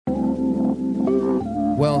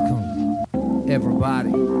Welcome,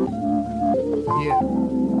 everybody. Yeah.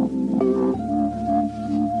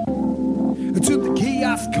 To the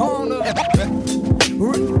Kiosk Corner.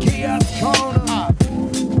 We're at the Kiosk Corner.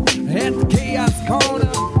 At the Kiosk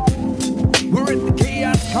Corner. We're at the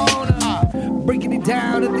Kiosk Corner. Breaking it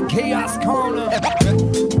down at the Kiosk Corner.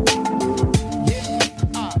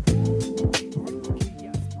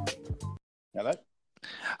 Hello.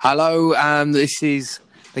 Hello, this is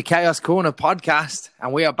the Chaos Corner podcast,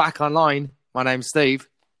 and we are back online. My name's Steve.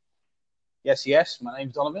 Yes. My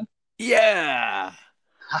name's Donovan. Yeah.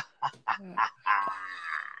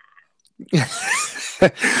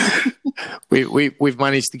 We've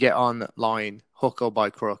managed to get online, hook or by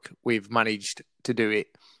crook. We've managed to do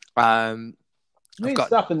it. You ain't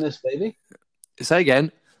stopping this, baby. Say again.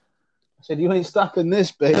 I said you ain't stopping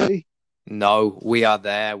this, baby. No, we are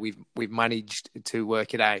there. We've managed to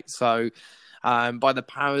work it out. So, by the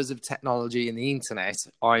powers of technology and the internet,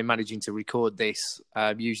 I'm managing to record this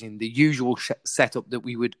using the usual setup that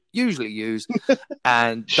we would usually use.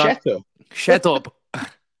 And shut up,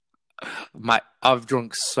 mate! I've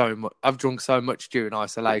drunk so much. I've drunk so much during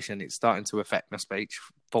isolation. It's starting to affect my speech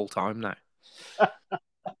full time now.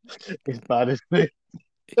 It's bad, isn't it?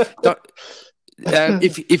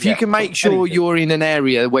 If you can make sure you're in an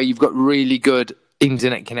area where you've got really good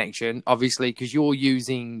internet connection, obviously, because you're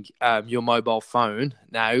using your mobile phone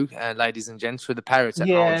now, ladies and gents, with the power of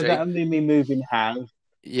technology. Yeah, that'll mean me moving house.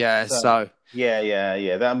 Yeah,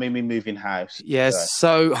 Yeah. That'll mean me moving house. Yeah,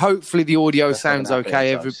 so hopefully the audio sounds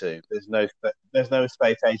okay. There's no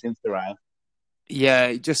estate agents around. Yeah,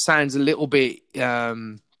 it just sounds a little bit.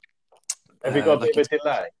 Have you got a bit of a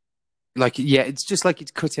delay? It's just like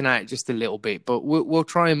it's cutting out just a little bit, but we'll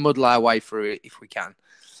try and muddle our way through it if we can.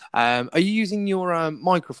 Are you using your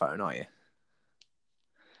microphone, are you?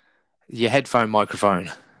 Your headphone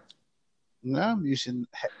microphone? No, I'm using...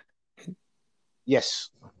 Yes.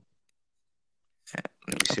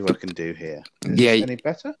 Let me see what I can do here. Any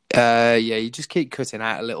better? You just keep cutting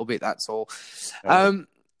out a little bit, that's all.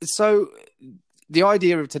 So, the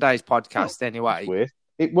idea of today's podcast, anyway... That's weird.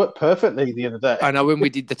 It worked perfectly the other day. I know when we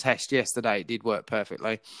did the test yesterday, it did work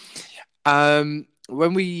perfectly. When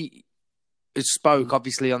we spoke,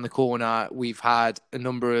 obviously, on the corner, we've had a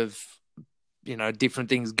number of, different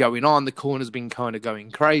things going on. The corner's been kind of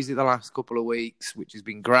going crazy the last couple of weeks, which has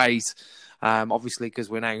been great. Obviously, because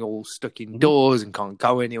we're now all stuck indoors and can't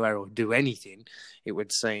go anywhere or do anything, it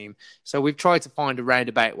would seem. So we've tried to find a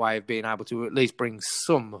roundabout way of being able to at least bring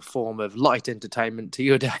some form of light entertainment to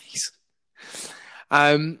your days.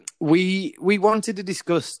 We wanted to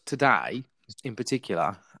discuss today, in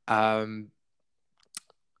particular,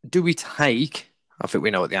 do we take, I think we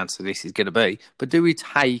know what the answer to this is going to be, but do we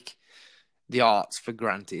take the arts for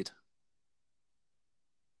granted?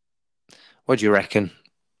 What do you reckon?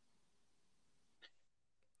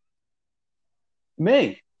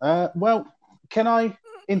 Me? Well, can I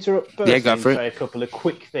interrupt first and say a couple of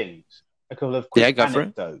quick things? A couple of quick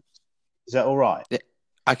anecdotes. Is that all right? Yeah,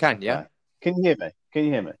 I can, yeah. Can you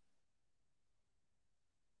hear me?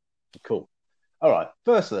 Cool. All right.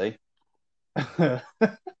 Firstly,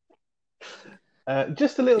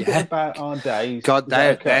 just a little bit about our days. God,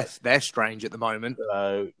 they're strange at the moment.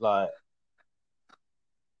 So, of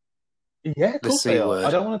course they are. I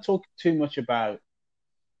don't want to talk too much about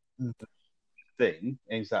the thing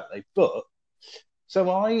exactly, but so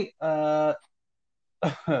I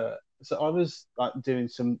was doing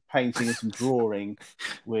some painting and some drawing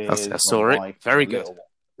with. I saw it. Very good.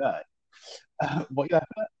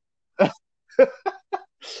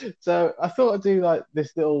 So I thought I'd do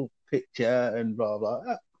this little picture and blah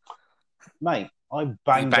blah. Mate, I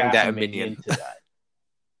banged out a minion today.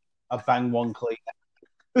 I banged one clean.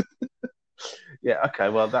 Yeah. Okay.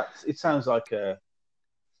 Well, it sounds like a.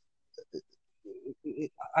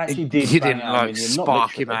 I actually did. You didn't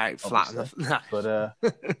spark him out flat enough, but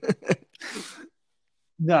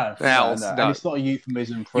no. And it's not a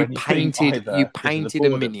euphemism for anything either. You painted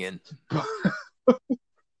a minion.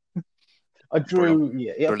 I drew,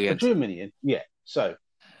 Brilliant. I drew a minion, yeah. So,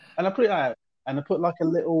 and I put it out, and I put a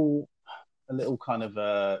little kind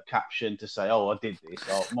of caption to say, "Oh, I did this.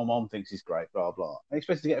 Oh, my mom thinks it's great." Blah blah. I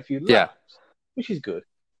expected to get a few likes, which is good,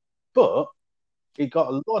 but it got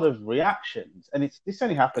a lot of reactions, and this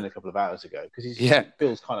only happened a couple of hours ago because it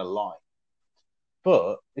feels kind of light,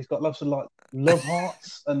 but it's got lots of love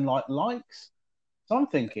hearts and likes. So I'm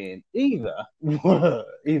thinking either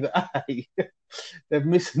A, they've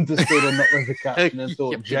misunderstood or not read the caption and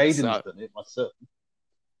thought Jaden's done it, my son.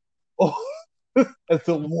 Or I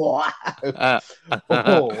thought, wow.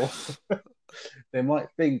 they might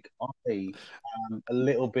think I am a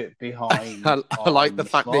little bit behind. I like the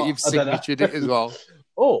fact that you've signatured it as well.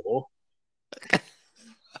 Or,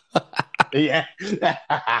 yeah.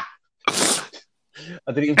 I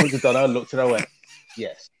didn't even put it on. I looked and I went,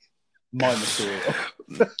 yes, my material.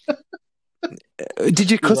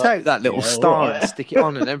 Did you cut out that little star and stick it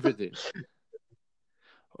on and everything?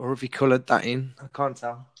 Or have you coloured that in? I can't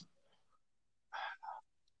tell.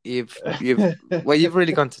 You've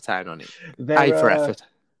really gone to town on it. A for effort.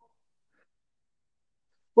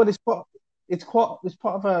 Well, it's part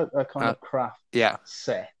of a kind of craft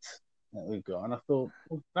set that we've got, and I thought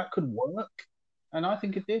that could work, and I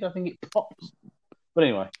think it did. I think it popped. But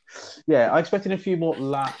anyway, yeah, I expected a few more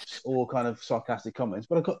laughs or kind of sarcastic comments,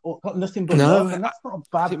 but I got nothing but love, and that's not a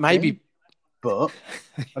bad thing. Maybe, but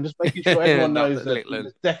I'm just making sure everyone knows that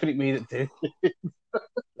it's definitely me that did.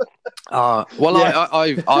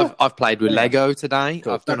 I've played with Lego today.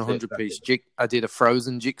 Cool. I've done a 100-piece jig. I did a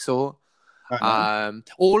Frozen jigsaw.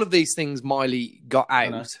 All of these things Miley got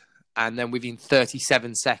out, and then within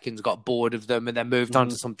 37 seconds got bored of them, and then moved on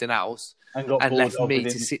to something else, and left me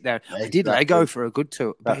to sit there. I did Lego for a good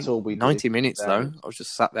That's all we 90 minutes though. I was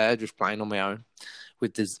just sat there, just playing on my own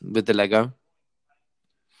with the Lego.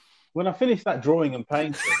 When I finished that drawing and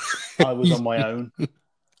painting, I was on my own.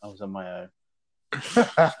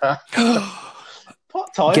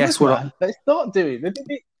 What time? Guess what? Let's start doing it.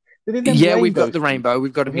 We've got the rainbow.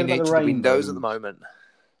 We've got a miniature the windows at the moment.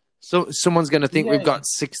 So someone's going to think we've got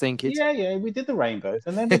 16 kids. Yeah, we did the rainbows,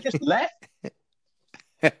 and then they just left.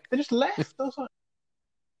 They just left. I was like,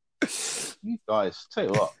 you guys, tell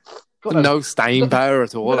you what, no staying power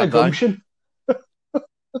at all. No gumption.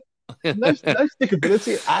 no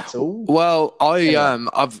stickability at all. Well,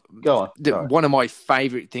 I've go on. One of my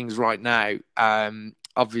favourite things right now,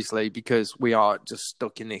 obviously because we are just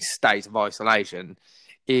stuck in this state of isolation,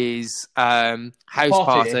 is house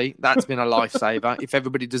party. That's been a lifesaver. If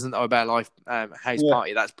everybody doesn't know about house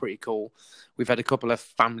party, that's pretty cool. We've had a couple of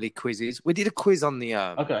family quizzes. We did a quiz on the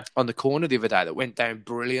on the corner the other day that went down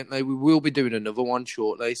brilliantly. We will be doing another one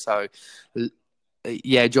shortly. So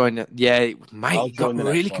join it. Yeah, mate, it got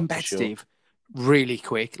really competitive really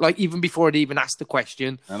quick. Like even before I'd even asked the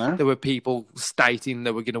question, there were people stating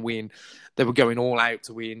they were going to win. They were going all out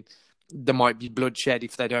to win. There might be bloodshed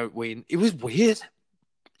if they don't win. It was weird.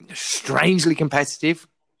 Strangely competitive.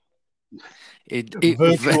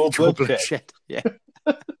 Virtual bloodshed. Yeah.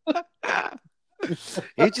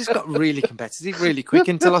 It just got really competitive really quick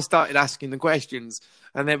until I started asking the questions,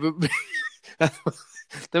 and they were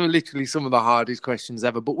literally some of the hardest questions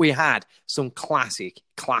ever. But we had some classic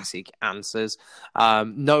answers.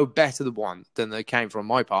 No better the one than they came from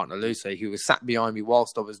my partner Lucy, who was sat behind me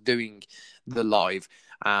whilst I was doing the live,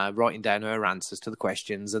 writing down her answers to the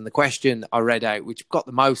questions. And the question I read out, which got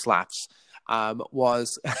the most laughs,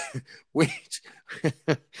 was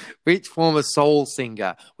which former soul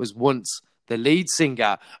singer was once the lead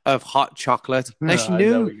singer of Hot Chocolate? Now, she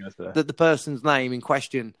knew that the person's name in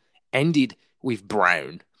question ended with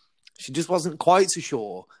Brown. She just wasn't quite so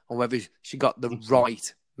sure on whether she got the right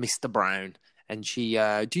Mr. Brown. And she,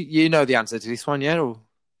 do you know the answer to this one yet? Or...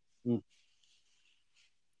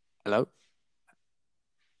 Hello?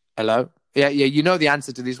 Yeah, you know the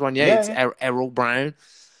answer to this one, it's Errol Brown.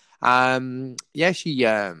 She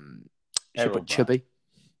put chubby.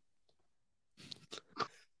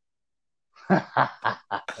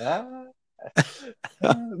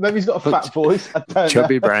 Maybe he's got a fat voice. I don't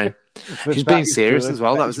Chubby know. Brown. She's being serious as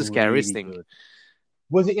well. That was the scariest thing. Good.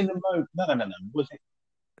 Was it in the mode? No. Was it,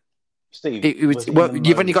 Steve?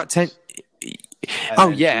 You've only got 10. Oh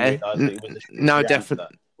yeah. No,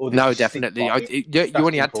 definitely. No, definitely. You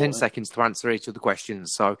only had 10 seconds to answer each of the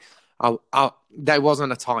questions, so there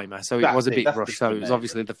wasn't a timer, so it was a bit rushed. So it was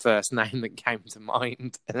obviously the first name that came to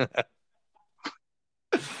mind.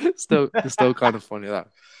 Still kind of funny that.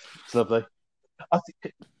 It's lovely. I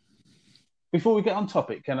think before we get on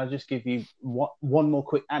topic, can I just give you one more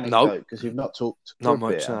quick anecdote because we've not talked for a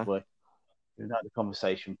bit, have we? We've had the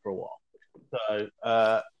conversation for a while. So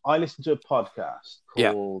I listened to a podcast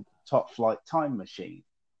called Top Flight Time Machine,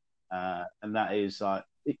 and that is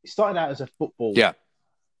it started out as a football,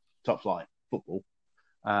 Top Flight football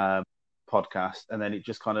podcast, and then it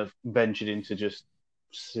just kind of ventured into just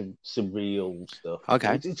surreal stuff.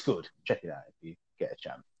 Okay, it's good. Check it out if you get a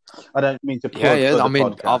chance. I don't mean to plug I mean,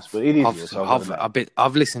 podcast, but it is.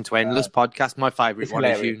 I've listened to endless podcasts. My favourite one,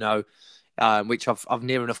 as you know, which I've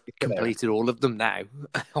near enough completed all of them now.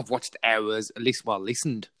 I've watched hours,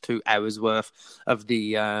 listened to hours worth of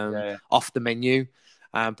the Off the Menu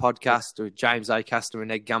podcast with James Acaster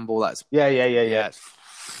and Ed Gamble. That's it's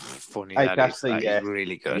funny. Hey, That Cassie, is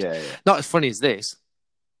really good. Yeah. Not as funny as this.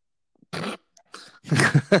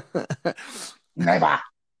 Never.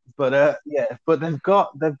 But but they've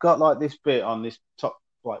got like this bit on this top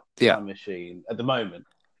like time machine at the moment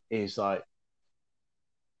is like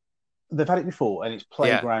they've had it before and it's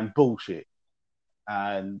playground bullshit,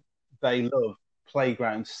 and they love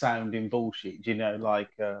playground sounding bullshit. You know, like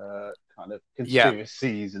kind of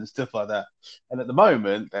conspiracies and stuff like that. And at the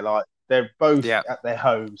moment, they're both at their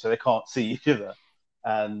home, so they can't see each other.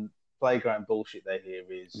 And playground bullshit they hear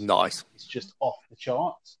is nice. It's just off the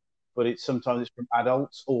charts. But sometimes it's from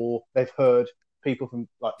adults, or they've heard people from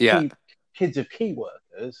like kids of key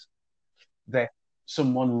workers.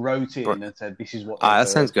 Someone wrote in and said, "This is what." That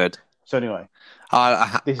sounds good. So anyway,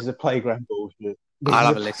 this is a playground bullshit. I'll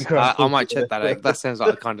have a listen. I might check that out. That sounds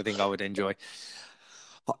like the kind of thing I would enjoy.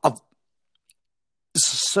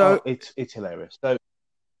 It's hilarious.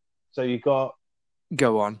 So you got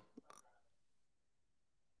go on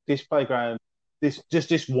this playground. This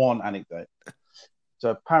one anecdote. So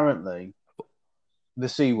apparently, the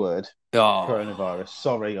C word, coronavirus.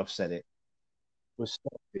 Sorry, I've said it. Was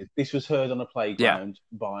started. This was heard on a playground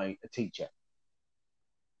by a teacher.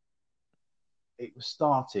 It was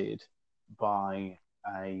started by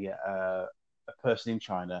a person in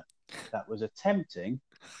China that was attempting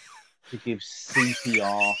to give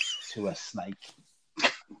CPR to a snake.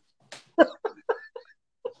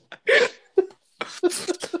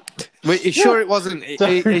 Are you sure it wasn't?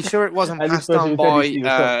 Sure it wasn't passed on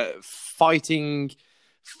by fighting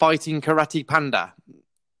karate panda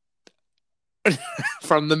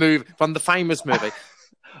from the famous movie?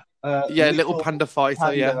 Little panda fighter.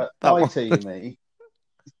 Panda fighter, you mean?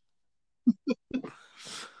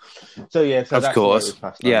 So of course,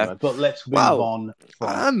 But let's move on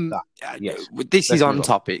from that. Yes. This is on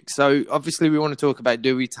topic. So obviously, we want to talk about: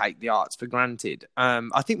 do we take the arts for granted?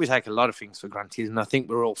 I think we take a lot of things for granted, and I think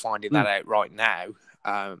we're all finding that out right now.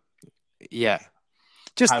 Little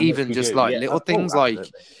things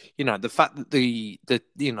like the fact that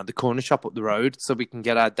the corner shop up the road, so we can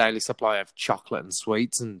get our daily supply of chocolate and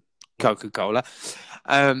sweets and Coca-Cola.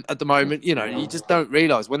 At the moment, you just don't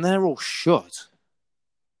realise when they're all shut.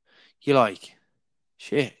 You're like,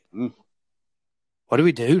 shit. What do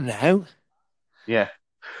we do now? Yeah.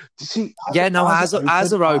 See, ours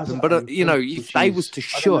are open, but if they was to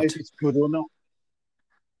shut, I don't know if it's good or not.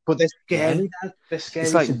 But they're scary. Yeah. They're scary.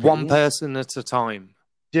 It's like one person at a time.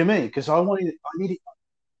 Do you mean? Because I needed.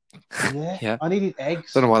 Yeah. I needed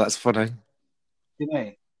eggs. I don't know why that's funny. Do you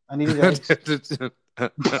know? I needed eggs.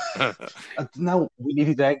 No, we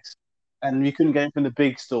needed eggs, and we couldn't get them from the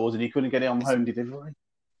big stores, and you couldn't get it on home delivery.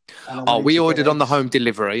 We ordered on the home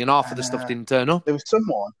delivery, and half of the stuff didn't turn up. There was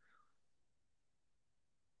someone.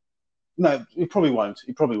 No, it probably won't.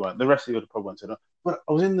 The rest of the order probably won't turn up. But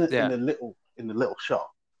I was in the little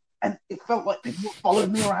shop, and it felt like people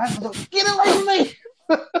followed me around. I was like, "Get away from me!"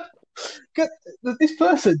 This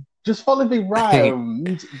person just followed me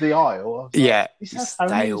round the aisle.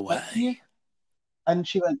 Stay away. And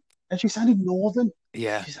she went, and she sounded northern.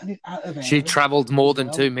 Yeah, she sounded out of there. She travelled more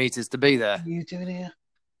than 2 meters to be there. What are you doing here?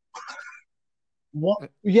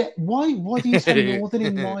 What? Yeah. Why do you say northern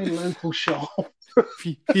in my local shop?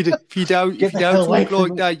 If you don't talk like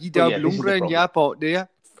that, you don't belong around your part, do you?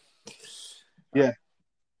 Yeah.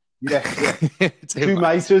 2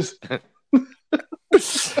 meters.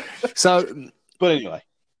 So, but anyway,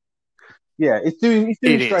 it's doing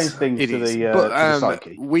strange things to the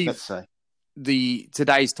psyche. Let's say.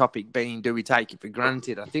 Today's topic being, do we take it for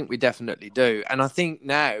granted? I think we definitely do. And I think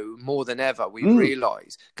now more than ever we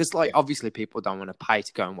realise, because obviously people don't want to pay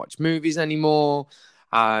to go and watch movies anymore,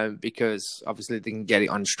 because obviously they can get it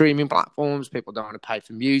on streaming platforms. People don't want to pay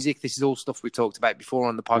for music. This is all stuff we talked about before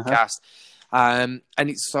on the podcast. And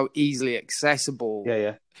it's so easily accessible.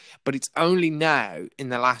 But it's only now in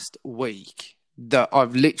the last week that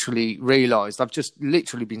I've literally realised, I've just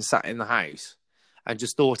literally been sat in the house and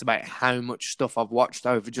just thought about how much stuff I've watched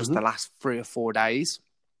over just the last 3 or 4 days.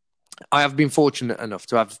 I have been fortunate enough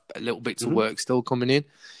to have little bits of work still coming in.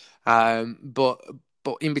 But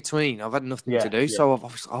in between, I've had nothing to do. So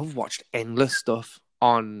I've watched endless stuff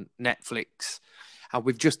on Netflix.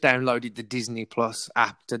 We've just downloaded the Disney Plus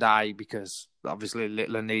app today because obviously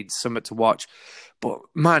Littler needs something to watch. But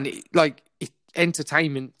man,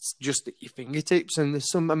 entertainment's just at your fingertips, and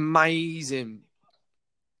there's some amazing...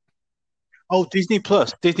 Oh, Disney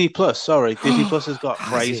Plus. Sorry, Disney Plus has got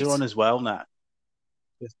Frasier on as well now.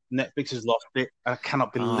 Netflix has lost it. I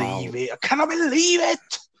cannot believe it. I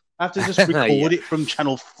have to just record it from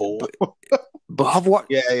Channel 4. But I've watched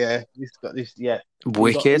Yeah. It's got this. Yeah.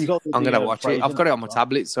 Wicked. You got I'm the, gonna watch it. Fraser I've got it on now my as well.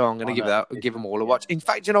 tablet, so I'm gonna give them all a watch. In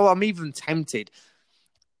fact, you know, I'm even tempted.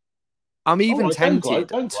 I'm even tempted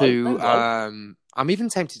to. I'm even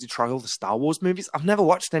tempted to try all the Star Wars movies. I've never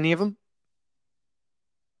watched any of them.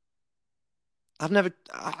 I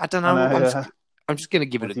don't know. I'm just going to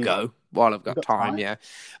give it a go while I've got time, yeah.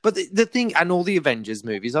 But the thing, and all the Avengers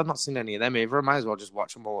movies, I've not seen any of them either. I might as well just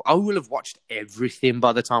watch them all. I will have watched everything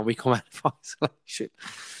by the time we come out of isolation.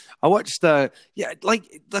 I watched, like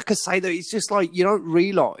I say, though, it's just like you don't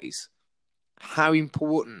realise how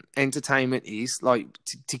important entertainment is, like,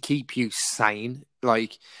 to keep you sane.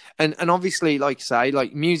 Like, and obviously, like I say,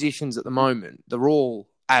 like musicians at the moment, they're all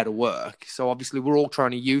out of work. So obviously we're all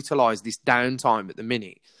trying to utilize this downtime at the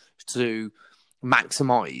minute to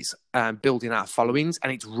maximize building our followings,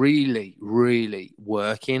 and it's really, really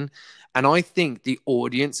working. And I think the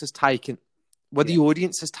audience has taken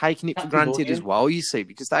it for granted as well, you see,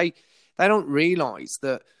 because they don't realize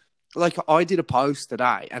that. Like, I did a post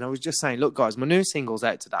today and I was just saying, look guys, my new single's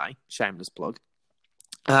out today, shameless plug.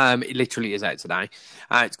 It literally is out today.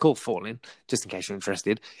 It's called Falling, just in case you're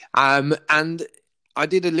interested. And I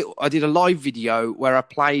did a live video where I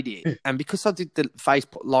played it, and because I did the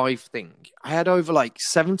Facebook Live thing, I had over like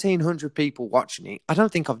 1,700 people watching it. I don't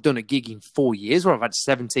think I've done a gig in 4 years where I've had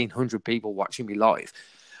 1,700 people watching me live.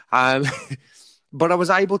 But I was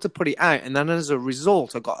able to put it out, and then as a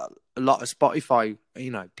result, I got a lot of Spotify,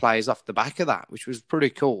 players off the back of that, which was pretty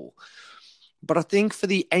cool. But I think for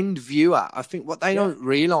the end viewer, I think what they don't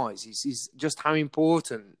realise is just how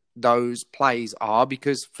important those plays are,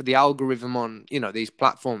 because for the algorithm on, these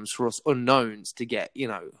platforms, for us unknowns to get,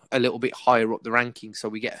 a little bit higher up the rankings so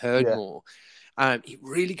we get heard more, it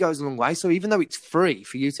really goes a long way. So even though it's free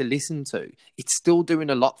for you to listen to, it's still doing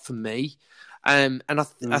a lot for me. And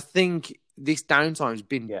I think this downtime has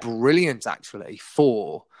been brilliant, actually,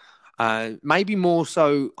 for maybe more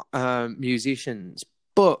so musicians.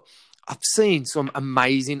 But I've seen some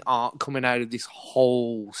amazing art coming out of this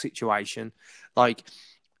whole situation. Like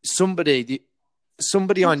somebody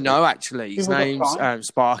I know, actually, his name's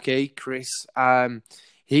Sparky, Chris.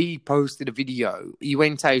 He posted a video. He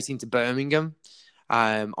went out into Birmingham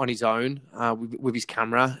on his own with his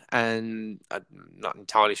camera, and I'm not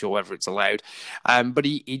entirely sure whether it's allowed, but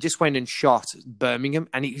he just went and shot Birmingham,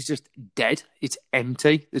 and it was just dead. It's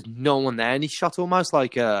empty. There's no one there, and he shot almost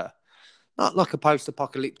like not like a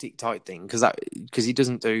post-apocalyptic type thing, because he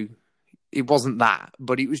doesn't do. It wasn't that,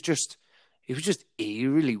 but it was just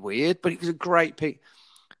eerily weird. But it was a great piece.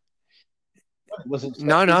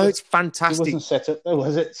 No, it's fantastic. It wasn't set up, though,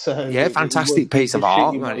 was it? So yeah, fantastic piece of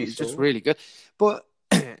art. It's just really good. But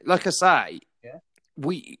like I say,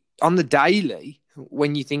 we on the daily,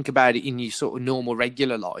 when you think about it in your sort of normal,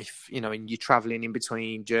 regular life, and you're traveling in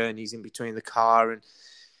between journeys, in between the car, and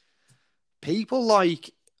people like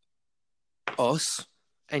us,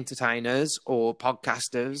 entertainers or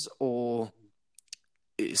podcasters or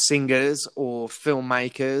singers or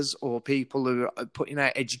filmmakers or people who are putting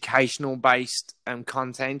out educational based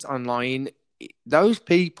content online, those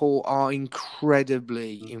people are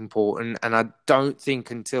incredibly important. And I don't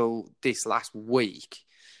think until this last week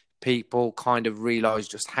people kind of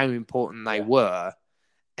realized just how important they were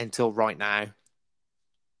until right now.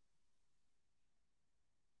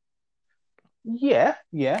 I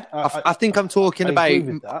think I'm talking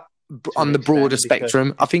about on the broader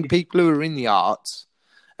spectrum. I think people who are in the arts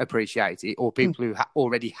appreciate it, or people who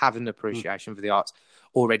already have an appreciation for the arts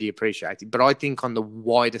already appreciate it. But I think on the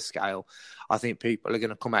wider scale, I think people are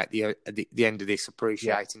going to come out at the end of this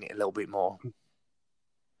appreciating it a little bit more.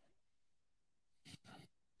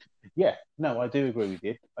 Yeah, no, I do agree with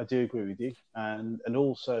you. And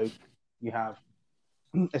also you have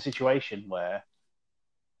a situation where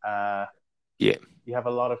you have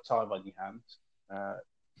a lot of time on your hands,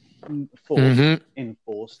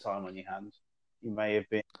 enforced time on your hands. You may have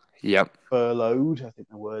been furloughed, I think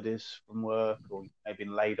the word is, from work, or you may have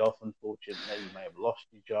been laid off, unfortunately. You may have lost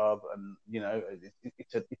your job, and,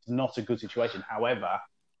 it's not a good situation. However,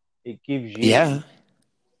 it gives you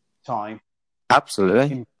time.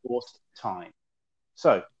 Absolutely. Enforced time.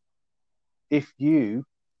 So, if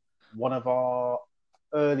one of our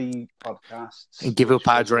early podcasts, and give up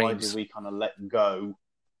our dreams, we kind of let go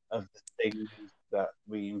of the things that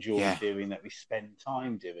we enjoy doing, that we spend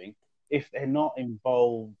time doing, if they're not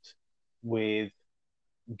involved with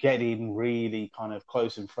getting really kind of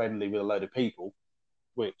close and friendly with a load of people,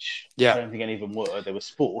 which I don't think any of them were, they were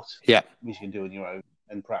sport, which you can do on your own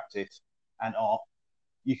and practice, and art,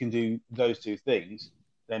 you can do those two things.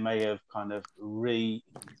 They may have kind of reunited,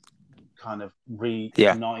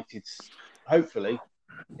 hopefully,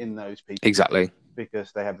 in those people. Exactly.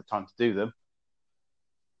 Because they have the time to do them.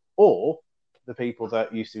 Or the people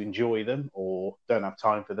that used to enjoy them or don't have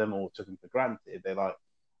time for them or took them for granted, they're like,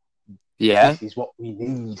 this is what we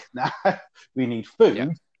need now. We need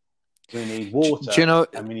food, we need water,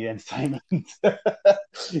 and we need entertainment.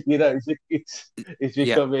 It's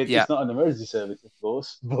becoming, it's not an emergency service, of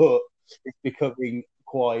course, but it's becoming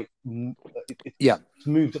quite, it's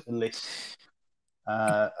moved up the list.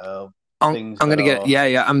 I'm going to get,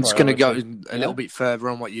 I'm just going to go a little bit further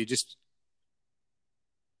on what you just...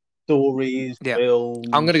 Stories, films.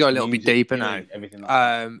 I'm going to go a little music, bit deeper now. Everything like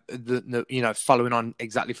that. Following on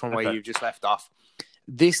exactly from where you've just left off.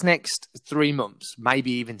 This next 3 months,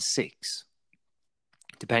 maybe even 6,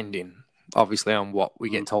 depending, obviously, on what we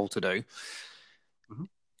get told to do,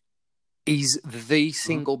 is the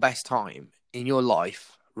single best time in your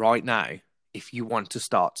life right now if you want to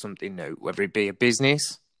start something new, whether it be a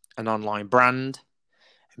business, an online brand,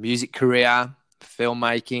 a music career,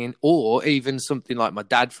 filmmaking, or even something like my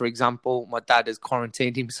dad, for example. My dad has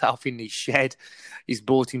quarantined himself in his shed. He's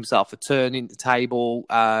bought himself a turning table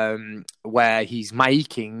where he's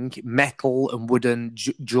making metal and wooden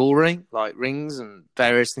jewelry, like rings and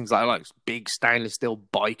various things like big stainless steel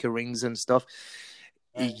biker rings and stuff.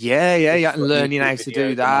 Yeah, and learning how to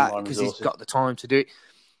do that because he's got the time to do it.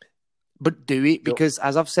 But do it because,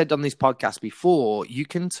 as I've said on this podcast before, you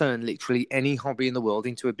can turn literally any hobby in the world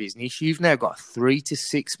into a business. You've now got 3 to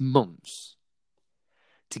 6 months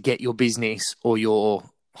to get your business or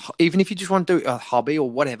even if you just want to do a hobby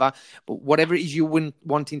or whatever, but whatever it is you're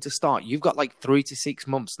wanting to start, you've got 3 to 6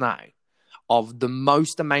 months now of the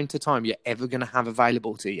most amount of time you're ever going to have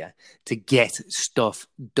available to you to get stuff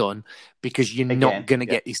done because you're not going to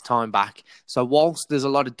get this time back. So whilst there's a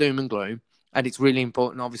lot of doom and gloom, and it's really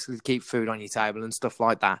important, obviously, to keep food on your table and stuff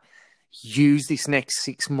like that, use this next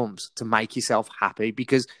 6 months to make yourself happy.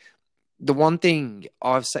 Because the one thing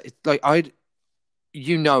I've said, and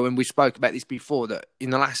we spoke about this before, that in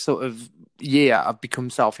the last sort of year, I've become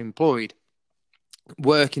self-employed,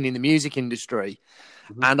 working in the music industry,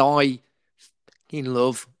 and I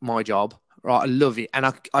love my job. Right, I love it.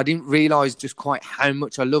 And I didn't realise just quite how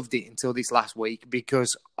much I loved it until this last week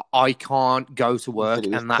because I can't go to work.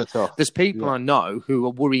 And there's people I know who are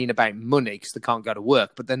worrying about money because they can't go to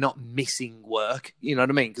work, but they're not missing work. You know what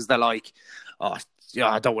I mean? Because they're like, I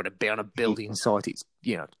don't want to be on a building site. It's,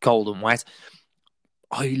 cold and wet.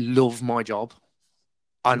 I love my job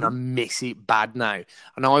and I miss it bad now.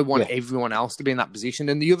 And I want everyone else to be in that position.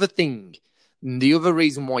 And the other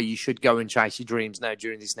reason why you should go and chase your dreams now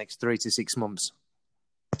during this next 3 to 6 months.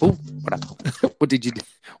 Oh, what happened?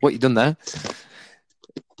 What you done there?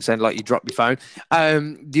 Sound like you dropped your phone.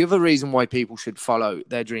 The other reason why people should follow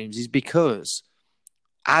their dreams is because,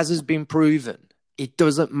 as has been proven, it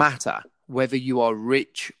doesn't matter whether you are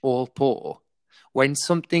rich or poor. When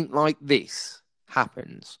something like this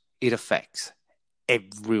happens, it affects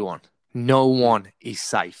everyone. No one is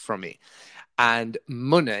safe from it. And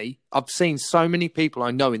money, I've seen so many people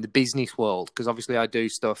I know in the business world, because obviously I do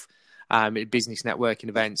stuff at business networking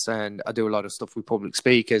events and I do a lot of stuff with public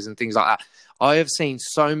speakers and things like that. I have seen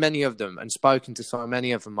so many of them and spoken to so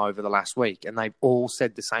many of them over the last week, and they've all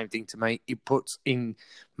said the same thing to me. It puts in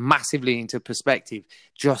massively into perspective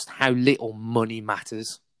just how little money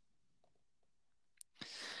matters.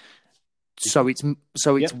 Absolutely.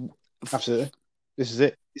 This is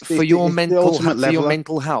it. For your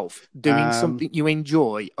mental health, doing something you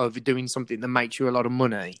enjoy over doing something that makes you a lot of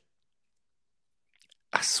money.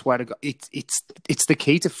 I swear to God, it's the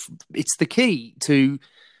key to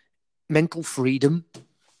mental freedom.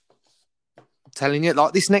 I'm telling you,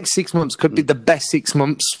 this next 6 months could be the best 6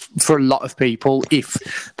 months for a lot of people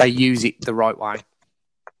if they use it the right way.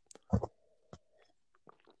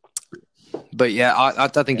 But yeah, I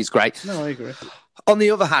think it's great. No, I agree. On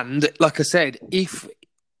the other hand, like I said,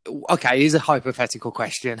 here's a hypothetical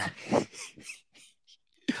question.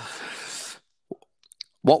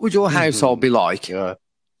 What would your household be like? Yeah.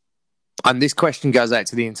 And this question goes out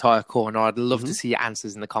to the entire corner. I'd love to see your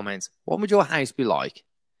answers in the comments. What would your house be like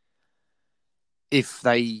if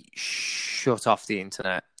they shut off the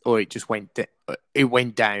internet or it just went down?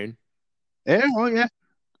 Yeah, well, yeah.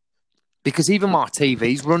 Because even my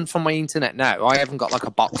TV's run from my internet now. I haven't got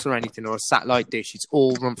a box or anything or a satellite dish. It's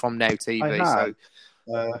all run from Now TV.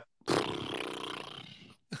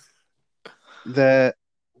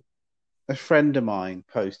 A friend of mine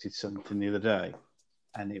posted something the other day,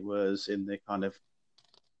 and it was in the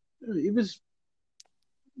it was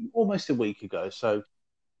almost a week ago. So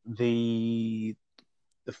the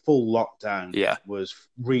full lockdown was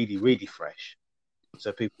really, really fresh.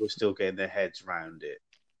 So people were still getting their heads around it.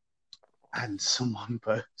 And someone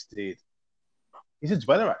posted, he's a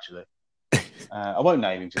dweller actually. I won't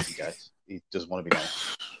name him just in case. He doesn't want to be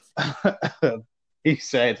named. He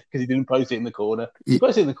said, because he didn't post it in the corner. He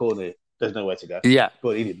posted it in the corner, there's nowhere to go. Yeah.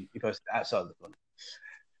 But he didn't. He posted it outside the corner.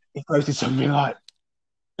 He posted something like,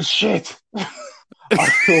 shit. I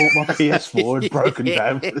thought my PS4 had broken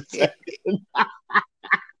down for a second.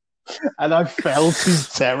 And I felt his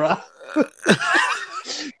terror.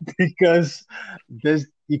 Because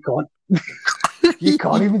you can't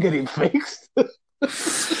even get it fixed.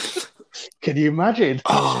 Can you imagine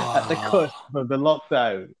at the cusp of the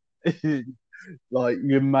lockdown, like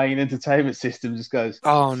your main entertainment system just goes,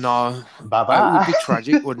 oh no, bye-bye. It would be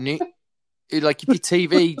tragic, wouldn't it? Like if your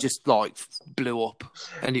TV just like blew up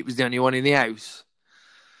and it was the only one in the house.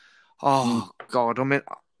 Oh God, I mean,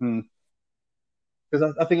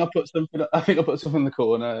 because I think I put something in the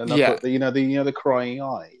corner, and I put the crying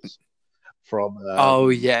eyes from Get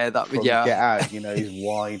Out. His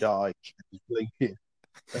wide eyes, blinking.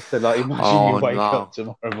 I said, like, imagine you wake up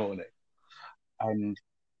tomorrow morning and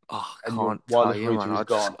wireless router is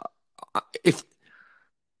gone.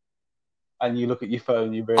 And you look at your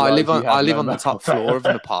phone, you realise I live on the top floor of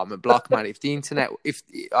an apartment block, man.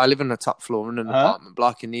 I live on the top floor in an apartment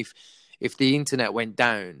block, and if the internet went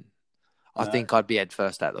down, I think I'd be head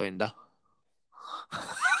first out the window.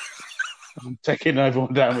 I'm taking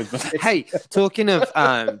everyone down with me. Hey, talking of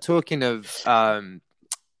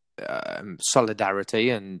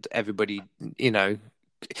solidarity and everybody, do you know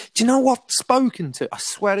what I've spoken to? I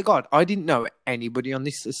swear to God, I didn't know anybody on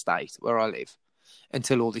this estate where I live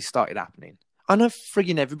until all this started happening. I know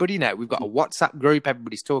frigging everybody now. We've got a WhatsApp group.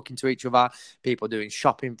 Everybody's talking to each other. People doing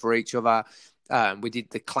shopping for each other. We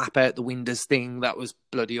did the clap out the windows thing. That was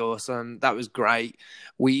bloody awesome. That was great.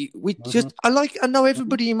 We just I know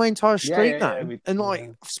everybody in my entire street now, and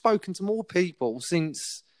I've spoken to more people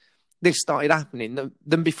since this started happening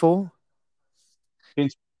than before.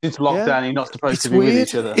 Since lockdown, you're not supposed to be weird. With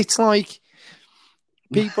each other. It's like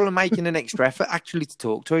people are making an extra effort actually to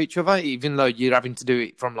talk to each other, even though you're having to do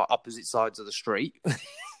it from like opposite sides of the street.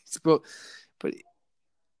 but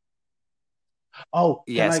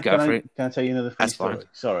yes, go for it. Can I tell you another funny story? Fine.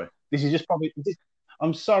 Sorry, this is just probably.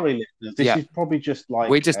 I'm sorry, listeners. This is probably just like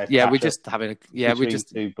we're just having we're just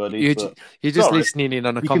two buddies. You're just listening in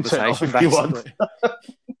on a conversation, basically.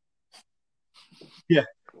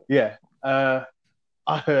 Yeah.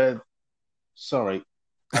 I heard. Sorry,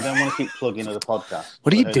 I don't want to keep plugging other podcasts.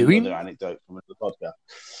 What are you doing? Another anecdote from another podcast.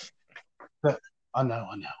 But I know.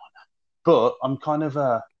 But I'm kind of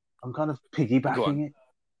piggybacking it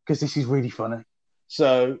because this is really funny.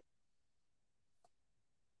 So,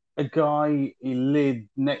 a guy he lived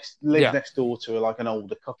next door to like an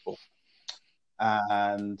older couple,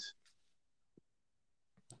 and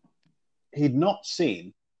he'd not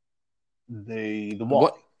seen the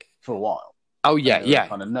wife for a while. Oh yeah.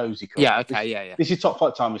 Kind of nosy couple. Yeah, okay, This is top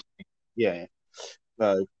 5 times. Yeah.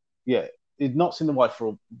 So he'd not seen the wife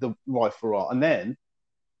for a while, and then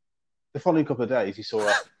the following couple of days he saw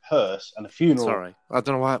a hearse and a funeral. Sorry, I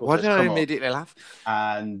don't know why. Why did I immediately laugh?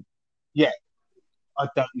 And I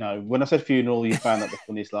don't know. When I said funeral, you found that the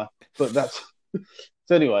funniest laugh. But that's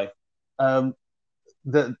so. Anyway, the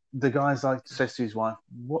guy's like says to his wife,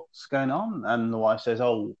 "What's going on?" And the wife says,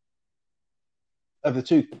 "Oh, of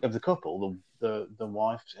the couple, the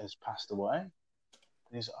wife has passed away." And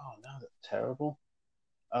he's like, "Oh no, that's terrible."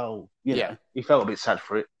 Oh, know, he felt a bit sad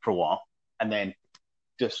for it for a while, and then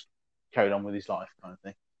just carried on with his life, kind of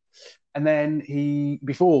thing. And then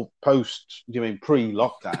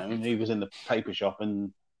pre-lockdown, he was in the paper shop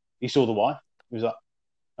and he saw the wife. He was like,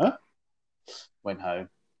 "Huh?" Went home.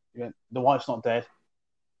 He went, "The wife's not dead.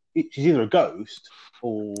 She's either a ghost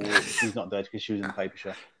or she's not dead because she was in the paper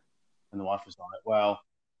shop." And the wife was like, "Well,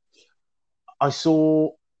 I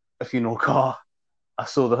saw a funeral car. I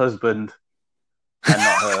saw the husband and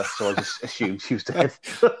not her, so I just assumed she was dead."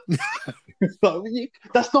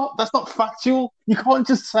 That's not factual. You can't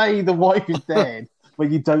just say the wife is dead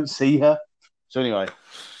when you don't see her. So anyway,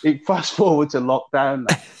 fast forward to lockdown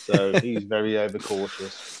now. So he's very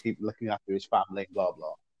overcautious, keep looking after his family, blah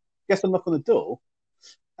blah. Gets a knock on the door,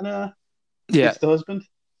 and it's the husband,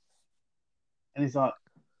 and he's like,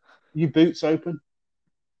 "Your boot's open."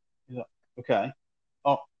 He's like, "Okay,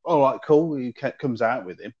 oh, all right, cool." He comes out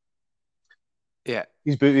with him. Yeah,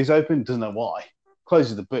 his boot is open. Doesn't know why.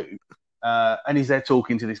 Closes the boot. And he's there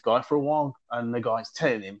talking to this guy for a while, and the guy's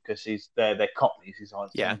telling him because they're cockneys. He's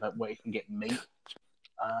like, about where you can get meat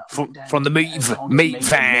from the meat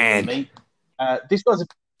van. This guy's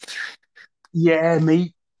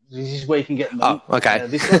meat. This is where you can get meat. Oh, okay.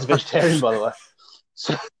 This guy's a vegetarian, by the way.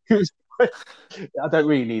 So he was I don't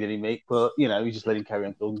really need any meat, but you know, we just let him carry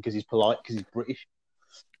on talking because he's polite, because he's British.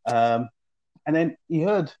 And then he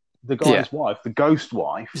heard the guy's wife, the ghost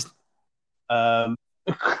wife, with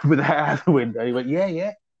her out the window. He went,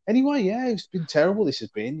 yeah. Anyway, yeah, it's been terrible. This has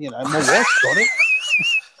been, you know, my wife's got it.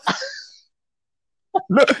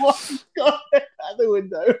 The wife's got it out the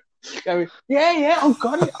window. Going, yeah, I've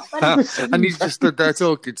got it. And he's just stood there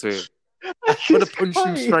talking to him. Would have punched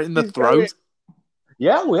him straight in the throat.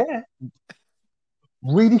 Yeah.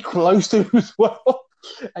 Really close to him as well.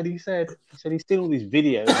 And he said he's seen all these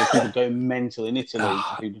videos of people going mental in Italy,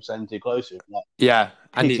 people standing too close to him, like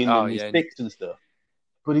hitting them with sticks and stuff.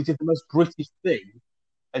 But he did the most British thing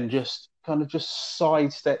and just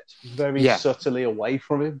sidestepped very subtly away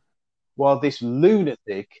from him, while this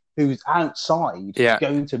lunatic who's outside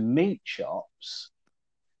going to meat shops,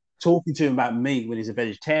 talking to him about meat when he's a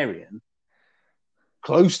vegetarian,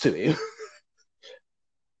 close to him.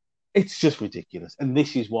 It's just ridiculous, and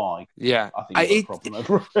this is why I think it's a problem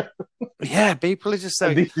over it. People are just so.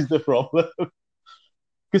 And this is the problem,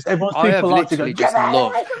 because everyone's too polite to go. Just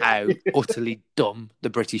love how utterly dumb the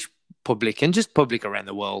British public and just public around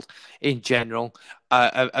the world in general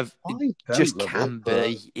just can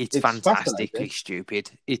be. It's fantastically stupid.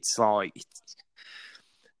 It's like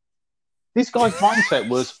this guy's mindset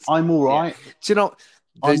was, "I'm all right." Do you know?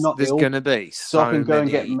 There's going to be so I can go and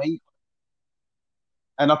get meat.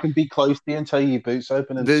 And I can be close to you and tell you your boots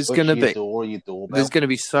open and there's going to be door or your doorbell. There's going to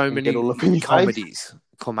be so many comedies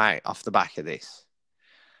come out off the back of this.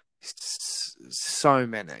 So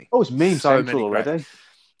many. Oh, it's meme central already.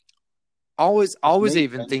 I was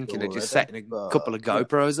even thinking of just setting a couple of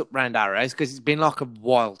GoPros up around our house, because it's been like a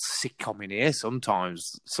wild sitcom in here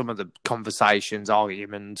sometimes. Some of the conversations,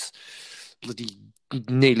 arguments, bloody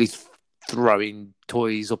nearly throwing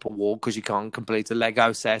toys up a wall because you can't complete a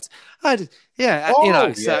Lego set. And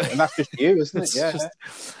that's just you, isn't it?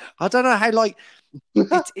 I don't know how, like,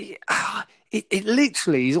 it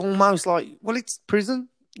literally is almost like, well, it's prison.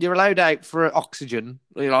 You're allowed out for oxygen,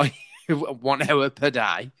 1 hour per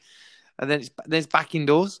day, and then it's back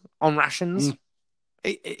indoors on rations.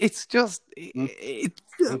 It's just you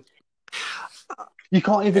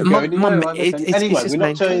can't even go anywhere. Anyway, we're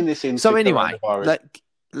not turning this into. So anyway,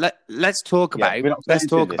 let's talk about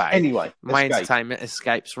anyway my entertainment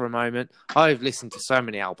escapes for a moment. I've listened to so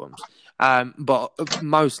many albums, but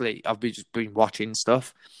mostly I've just been watching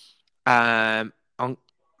stuff. I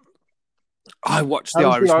watched The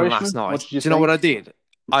Irishman last night. Do you know what I did?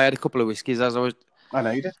 I had a couple of whiskeys as I was. I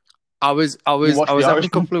know you did. I was having a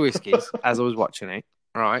couple of whiskeys as I was watching it.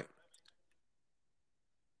 Right.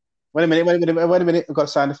 Wait a minute. I've got a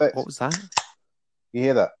sound effect. What was that? You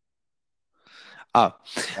hear that? Oh,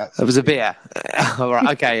 it was a beer. All right.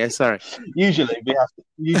 Okay. Yeah. Sorry. Usually we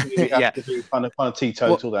have to do kind of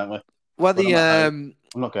teetotal, don't we? Well, I'm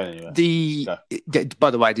not going anywhere.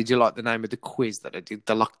 By the way, did you like the name of the quiz that I did?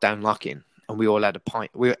 The lockdown lock-in, and we all had a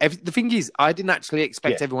pint. The thing is, I didn't actually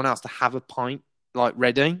expect everyone else to have a pint like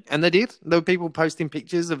ready, and they did. There were people posting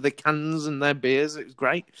pictures of the cans and their beers. It was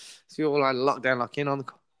great. So you all had a lockdown lock-in on the.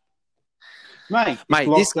 Mate,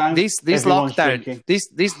 this lockdown,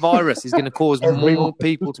 this virus is going to cause more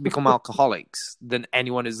people to become alcoholics than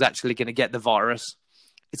anyone is actually going to get the virus.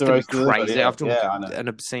 It's going to be crazy. I've done an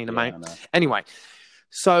obscene amount. Anyway,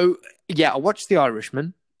 so I watched The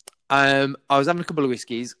Irishman. I was having a couple of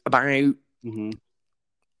whiskeys. Irish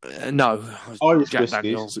Jack whiskies.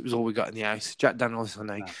 Daniels. It was all we got in the house. Jack Daniels, I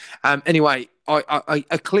know. Anyway,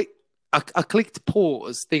 I clicked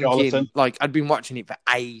pause, thinking like I'd been watching it for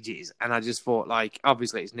ages, and I just thought, like,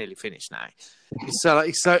 obviously it's nearly finished now. So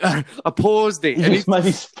I paused it. And it made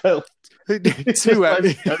me spill. 2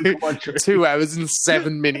 hours and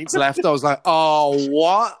 7 minutes left. I was like, oh,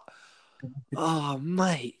 what? Oh,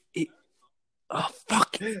 mate.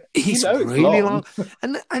 Fuck. It's really long.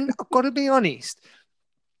 And I've got to be honest,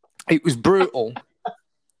 it was brutal.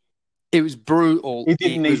 It was brutal. It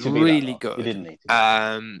didn't need to be really good. It didn't need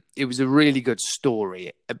to be. It was a really good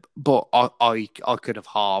story, but I could have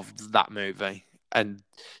halved that movie. And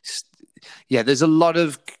there's a lot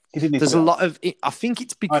of. I think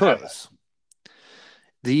it's because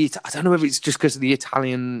I don't know if it's just because of the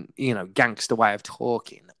Italian, gangster way of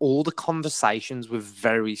talking. All the conversations were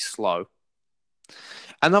very slow,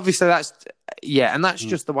 and obviously that's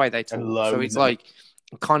just the way they talk. So it's like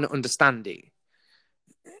I kind of understand it.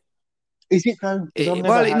 Is it though? I've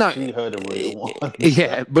never actually heard a real one.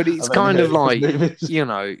 Yeah, but it's kind of like, you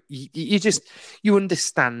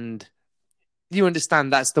understand. You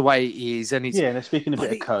understand that's the way it is, and it's they're speaking a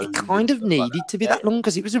bit of code. It kind of needed to be that long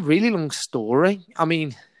because it was a really long story. I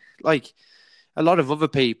mean, like, a lot of other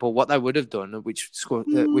people, what they would have done, which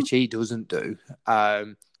he doesn't do,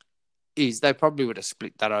 is they probably would have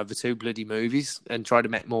split that over 2 bloody movies and tried to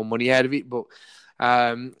make more money out of it. But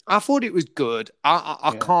I thought it was good.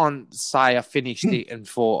 I can't say I finished it and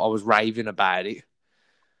thought I was raving about it.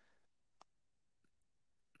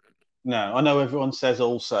 No, I know everyone says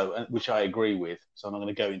also, which I agree with, so I'm not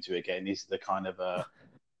going to go into it again, is the kind of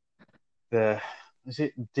is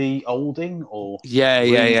it de-olding or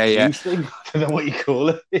re-reducing? I don't know what you call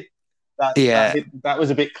it. That was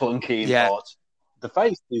a bit clunky in parts. The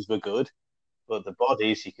faces were good, but the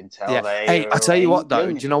bodies, you can tell they. Hey, I tell you what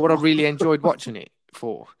though, do you know what I really enjoyed watching it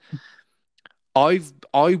for? I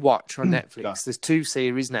watch on Netflix. There's 2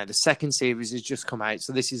 series now. The second series has just come out,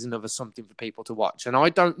 so this is another something for people to watch. And I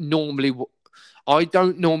don't normally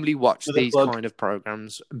watch these kind of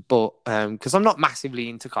programs, but because I'm not massively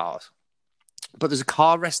into cars. But there's a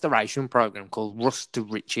car restoration program called Rust to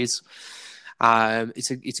Riches.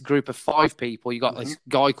 It's a group of 5 people. You got this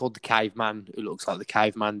guy called the Caveman who looks like the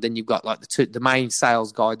Caveman. Then you've got like the main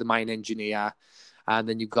sales guy, the main engineer. And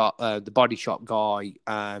then you've got the body shop guy,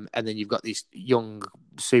 and then you've got this young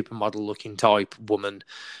supermodel-looking type woman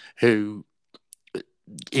who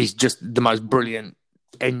is just the most brilliant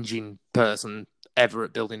engine person ever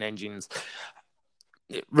at building engines.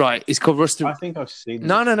 Right, it's called Rust. I think I've seen.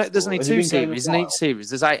 No. There's only 2 series in each series.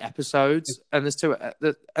 There's 8 episodes, and there's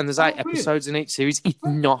 8 episodes in each series. It's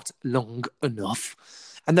not long enough.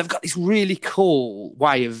 And they've got this really cool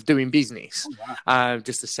way of doing business,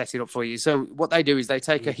 just to set it up for you. So what they do is they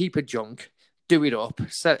take a heap of junk, do it up,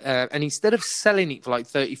 and instead of selling it for like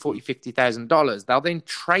 $30,000, $40,000, $50,000, they'll then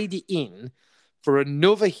trade it in for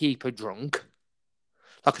another heap of junk,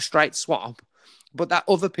 like a straight swap. But that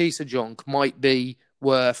other piece of junk might be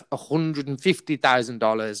worth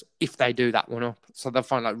 $150,000 if they do that one up. So they'll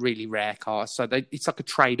find like really rare cars. So it's like a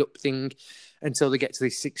trade up thing until they get to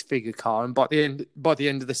this 6-figure car. And by the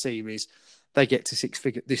end of the series, they get to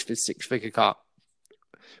this 6-figure car.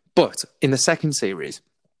 But in the second series,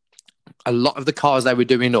 a lot of the cars they were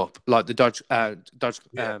doing up, like the Dodge, what's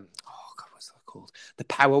that called? The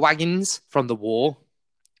Power Wagons from the war.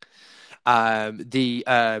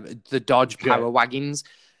 The Dodge Power Wagons.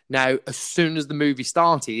 Now, as soon as the movie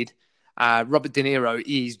started, Robert De Niro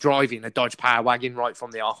is driving a Dodge Power Wagon right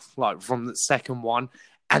from the off, like from the second one.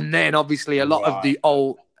 And then obviously a lot of the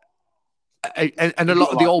old and a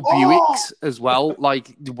lot of the old Buicks as well,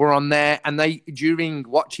 like were on there. And they, during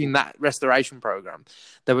watching that restoration program,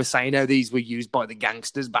 they were saying how these were used by the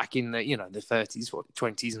gangsters back in the, the 30s,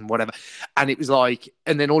 20s and whatever. And it was like,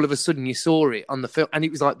 and then all of a sudden you saw it on the film and it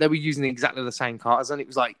was like, they were using exactly the same cars. And it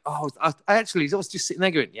was like, I was just sitting there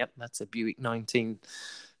going, yep, that's a Buick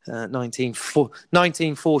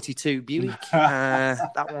 1942 Buick.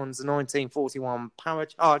 That one's a 1941 Power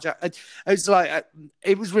Charger. It's like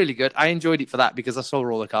it was really good. I enjoyed it for that because I saw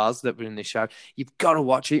all the cars that were in this show. You've got to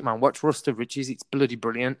watch it, man. Watch Rust to Riches. It's bloody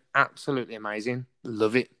brilliant. Absolutely amazing.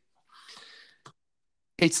 Love it.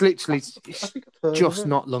 It's literally just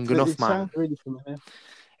not long enough, man. Really familiar.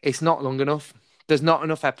 It's not long enough. There's not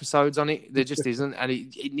enough episodes on it. There just isn't.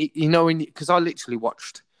 And because I literally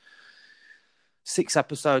watched 6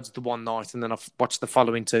 episodes the one night, and then I watched the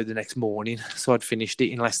following 2 the next morning. So I'd finished it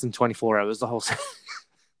in less than 24 hours. The whole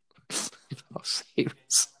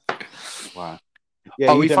series. Wow.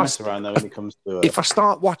 Yeah, you don't mess around though when it comes to. If I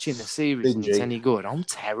start watching the series and it's any good, I'm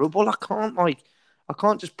terrible. I can't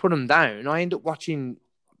just put them down. I end up watching.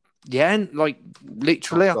 Yeah, like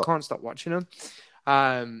literally, I can't stop watching them.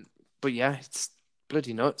 But yeah, it's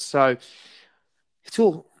bloody nuts. So it's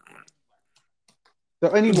all. So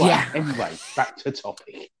anyway, back to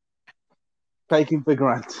topic. Taking for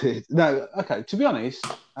granted. No, okay. To be honest,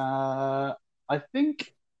 I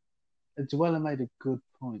think Dweller made a good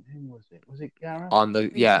point. Who was it? Was it Gareth? On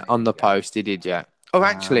the post he did. Yeah. Oh,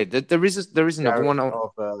 actually, there is another one.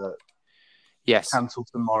 Yes. Cancel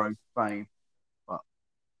tomorrow fame. But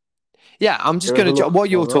yeah, I'm just going to. While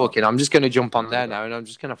you're talking, I'm just going to jump on there now, and I'm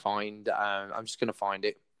just going to find.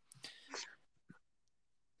 it.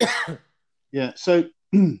 Yeah, so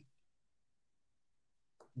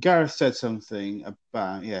Gareth said something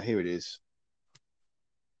about, here it is.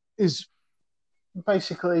 Is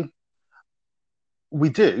basically, we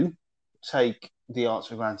do take the arts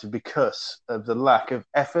for granted because of the lack of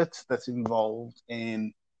effort that's involved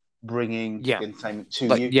in bringing entertainment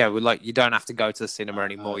to you. Yeah, you don't have to go to the cinema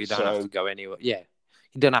anymore. You don't have to go anywhere. Yeah,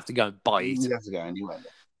 you don't have to go and buy it. You don't have to go anywhere.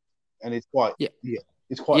 And it's quite,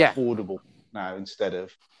 it's quite affordable now instead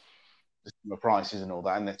of the prices and all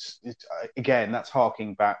that, and it's again that's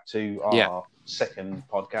harking back to our second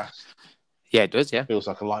podcast. Yeah, it does. Yeah, feels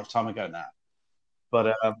like a lifetime ago now.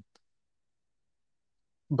 But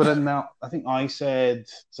But then now, I think I said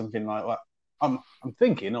something like, "Well, I'm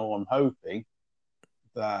thinking, or I'm hoping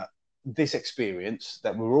that this experience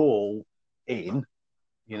that we're all in,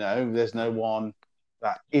 there's no one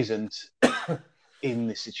that isn't in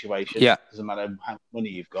this situation. Yeah. Doesn't matter how much money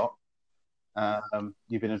you've got.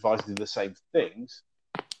 You've been advised to do the same things.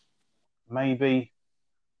 Maybe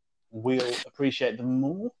we'll appreciate them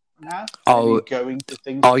more now. Maybe going to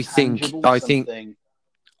things tangible,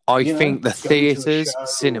 I think the theatres,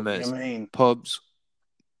 cinemas, pubs,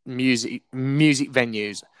 music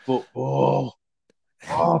venues, football,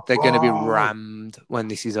 they're going to be rammed when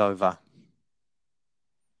this is over.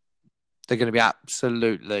 They're going to be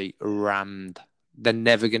absolutely rammed. They're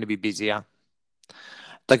never going to be busier.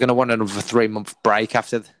 They're going to want another 3-month break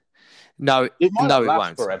after. No, it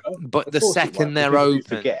won't. Forever. But the second they're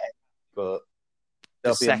open,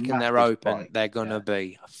 they're going to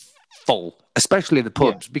be full, especially the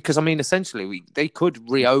pubs, because I mean, essentially, they could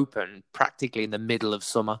reopen practically in the middle of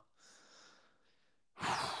summer.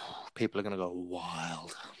 People are going to go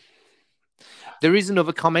wild. There is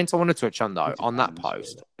another comment I want to touch on, though, on that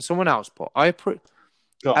post. Someone else put, and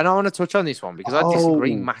I want to touch on this one because I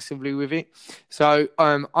disagree massively with it. So,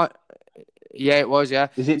 it was, yeah.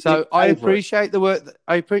 So I appreciate the work.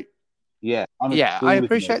 I appreciate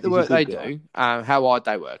the work they do, how hard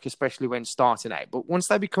they work, especially when starting out. But once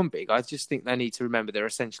they become big, I just think they need to remember they're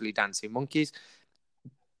essentially dancing monkeys.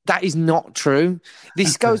 That is not true.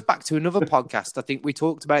 This goes back to another podcast. I think we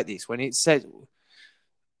talked about this when it said.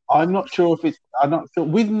 I'm not sure with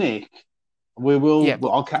Nick. We will. Yeah,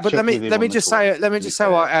 I'll catch up with him. Let me just say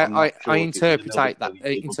I interpret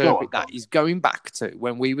that is going back to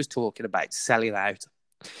when we was talking about selling out.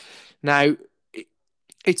 Now,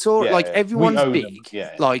 it's all everyone's big.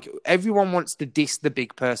 Like everyone wants to diss the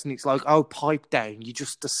big person. It's like, oh, pipe down, you're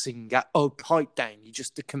just a singer. Oh, pipe down, you're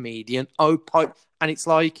just a comedian. Oh, pipe, and it's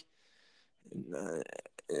like,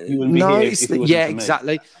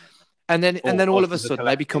 exactly. And then all of a sudden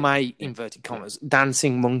they become a inverted commas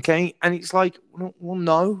dancing monkey, and it's like, well,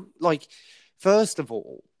 no. Like, first of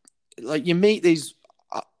all, like you meet these.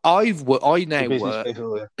 I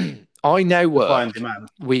now work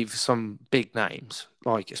with some big names,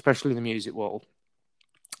 like especially in the music world,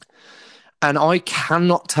 and I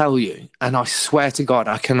cannot tell you, and I swear to God,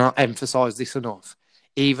 I cannot emphasize this enough.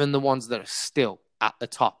 Even the ones that are still at the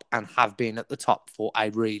top and have been at the top for a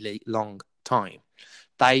really long time.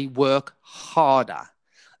 They work harder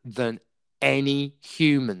than any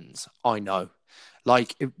humans I know.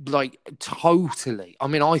 Like totally. I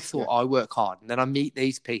mean, I thought I work hard, and then I meet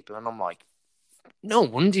these people, and I'm like, no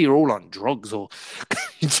wonder you're all on drugs, or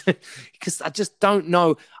because I just don't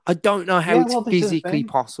know. I don't know how it's physically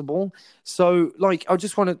possible. So, like, I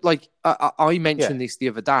just want to I mentioned this the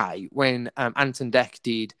other day when Anton Deck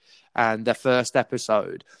did their first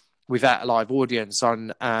episode without a live audience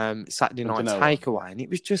on Saturday Night Takeaway. And it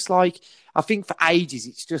was just like, I think for ages,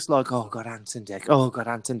 it's just like, oh, God, Anton Deck. Oh, God,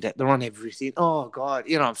 Anton Deck. They're on everything. Oh, God,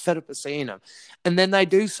 I'm fed up of seeing them. And then they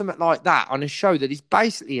do something like that on a show that is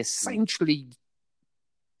basically essentially,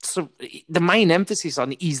 so the main emphasis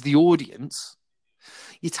on it is the audience.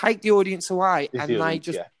 You take the audience away they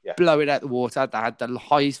just blow it out the water. They had the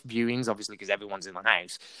highest viewings, obviously, because everyone's in the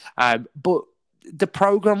house. But the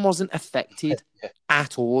program wasn't affected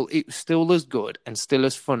at all. It was still as good and still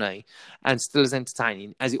as funny and still as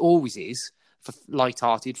entertaining as it always is for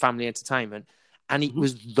light-hearted family entertainment. And it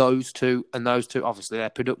was those two, obviously their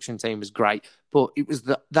production team was great, but it was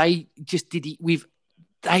they just did it with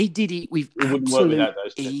absolute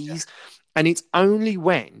ease. And it's only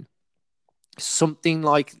when something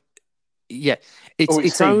like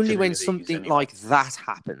it's only when something like that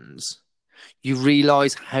happens you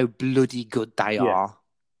realise how bloody good they are.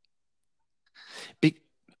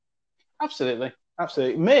 Absolutely.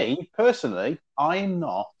 Me, personally, I'm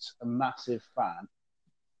not a massive fan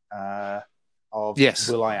of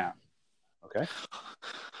will.i.am. Okay?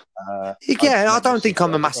 I don't think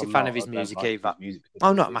I'm a massive fan of his music either.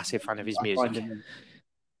 I'm not a massive fan of his music.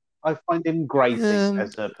 I find him grating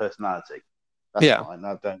as a personality. That's fine.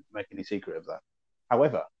 I don't make any secret of that.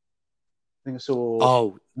 However, I think I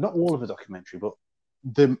saw not all of the documentary, but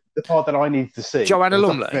the part that I needed to see. Joanna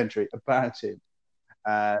Lumley. Documentary about him.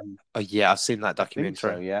 I've seen that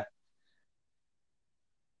documentary.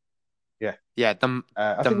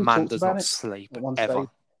 The man does not sleep ever.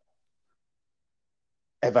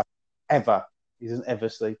 He doesn't ever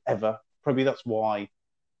sleep ever. Probably that's why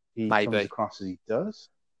he comes across as he does.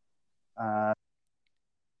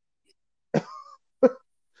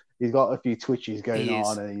 He's got a few twitches going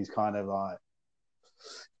on, and he's kind of like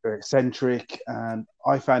very eccentric. And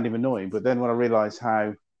I found him annoying. But then when I realised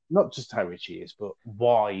how not just how rich he is, but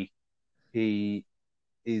why he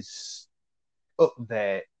is up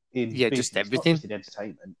there in business, just everything, not just in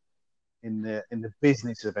entertainment, in the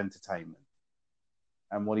business of entertainment,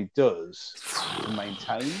 and what he does to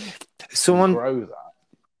maintain and grow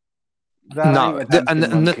that. No,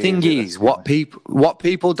 and the thing is, what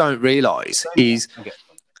people don't realise is,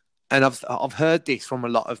 and I've heard this from a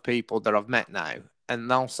lot of people that I've met now,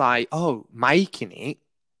 and they'll say, "Oh, making it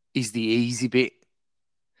is the easy bit,"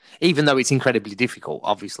 even though it's incredibly difficult,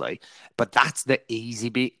 obviously. But that's the easy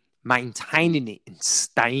bit. Maintaining it and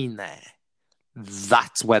staying there,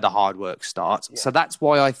 that's where the hard work starts. Yeah. So that's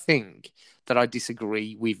why I think that I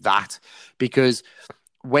disagree with that, because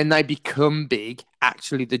when they become big,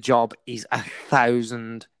 actually the job is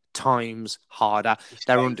 1,000 times harder.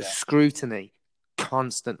 They're under scrutiny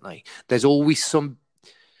constantly. There's always someone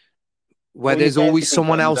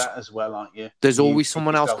else as well, aren't you? There's always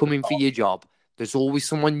someone else coming for your job. There's always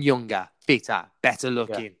someone younger, fitter, better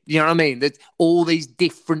looking. Yeah. You know what I mean? There's all these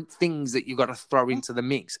different things that you've got to throw into the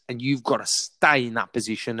mix, and you've got to stay in that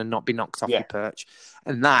position and not be knocked off your perch.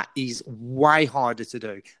 And that is way harder to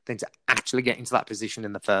do than to actually get into that position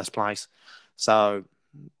in the first place. So,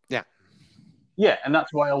 yeah. Yeah, and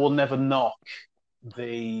that's why I will never knock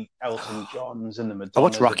the Elton Johns and the Madonnas. I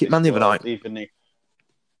watched Rocket Man the other night. Even if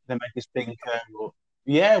they make us think, we've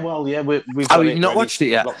you've not watched it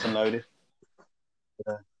yet? Locked and loaded.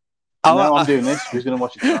 I'm doing this. Who's going to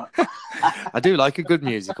watch it tonight? I do like a good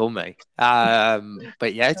musical, mate.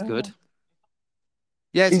 But yeah, it's good.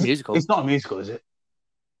 Yeah, it's a musical. It's not a musical, is it?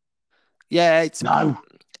 Yeah, it's not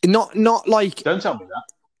like. Don't tell me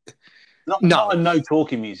that. Not a no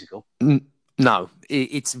talking musical. No,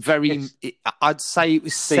 it's very. I'd say it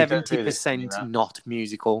was 70% not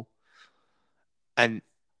musical, and.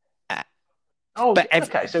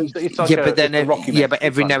 Okay. So it's like but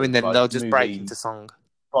every now and then they'll just break into song.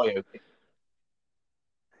 Biopic.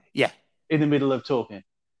 Yeah. In the middle of talking.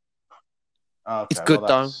 Okay, it's good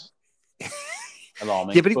though.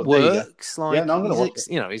 Alarming. Yeah, but it works. Like, I'm going to watch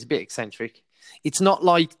it. He's a bit eccentric. It's not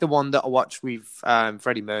like the one that I watched with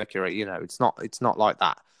Freddie Mercury. It's not like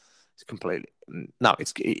that. It's completely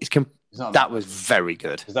that was very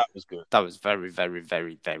good. That was good. That was very, very,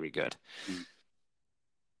 very, very good.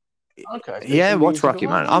 Okay. So yeah, watch Rocket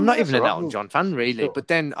Man. I'm not even an Elton John fan, really. Sure. But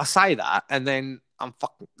then I say that, and then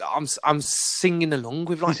I'm singing along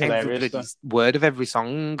with like every word of every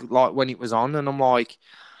song, like when it was on, and I'm like,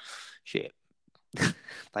 shit.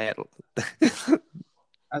 They had.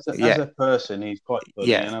 As a person, he's quite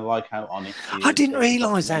funny, and I like how honest he is. I didn't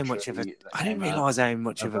realise how much of a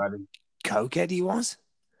cokehead he was.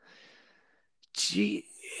 Jesus,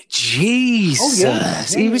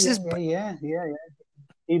 he was just. Yeah.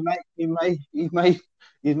 He's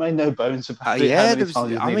made no bones about it.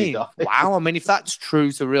 Wow. I mean, if that's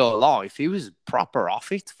true to real life, he was proper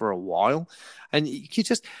off it for a while, and you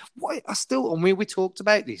just. We talked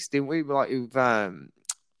about this, didn't we? Like, in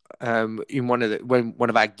one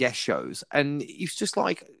of our guest shows, and he's just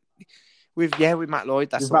like with Matt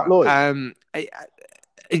Lloyd. That's Matt Lloyd.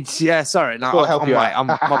 Sorry, no,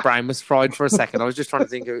 my brain was fried for a second. I was just trying to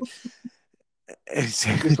think of. It's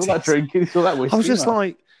all that drinking, it's all that whiskey. I was just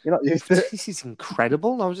like, you're not used to it. This is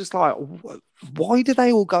incredible. I was just like, why do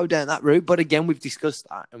they all go down that route? But again, we've discussed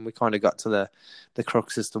that, and we kind of got to the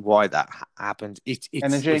crux as to why that happened. It's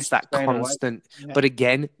that constant. Yeah. But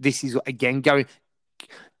again, this is going back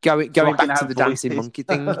to the dancing monkey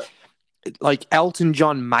thing. Like Elton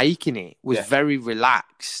John making it was very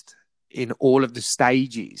relaxed in all of the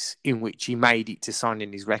stages in which he made it to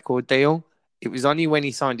signing his record deal. It was only when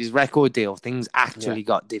he signed his record deal things actually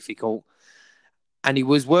got difficult. And he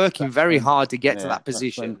was working very hard to get to that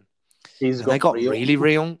position. They got really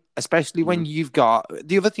real, especially when you've got...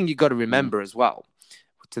 The other thing you've got to remember as well,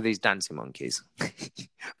 to these dancing monkeys, I'm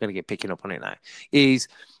going to get picking up on it now, is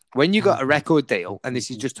when you got a record deal, and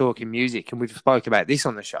this is just talking music, and we've spoke about this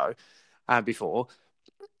on the show before,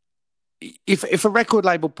 if a record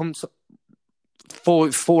label pumps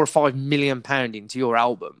 £4 or £5 million into your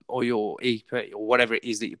album or your EP or whatever it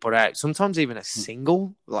is that you put out, sometimes even a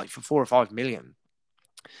single, like for 4 or 5 million,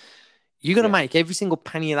 you're going to make every single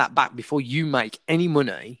penny of that back before you make any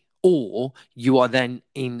money, or you are then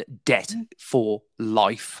in debt for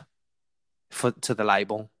life to the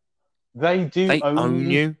label. They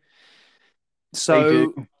own you.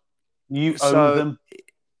 So you own them.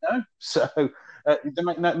 No, so they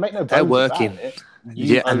make no bones. They're working,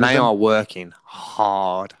 and they are working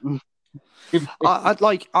hard.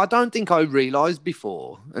 I don't think I realised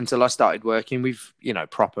before until I started working with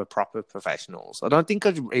proper professionals. I don't think I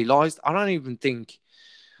realised. I don't even think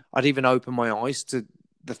I'd even open my eyes to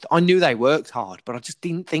I knew they worked hard, but I just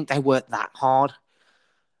didn't think they worked that hard.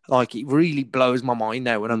 Like, it really blows my mind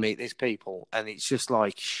now when I meet these people, and it's just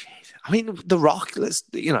like, shit. I mean, The Rock.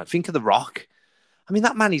 Think of The Rock. I mean,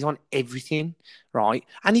 that man is on everything, right?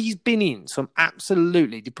 And he's been in some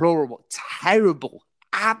absolutely deplorable, terrible,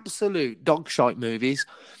 absolute dogshite movies.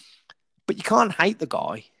 But you can't hate the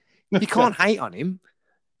guy. You can't hate on him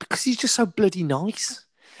because he's just so bloody nice.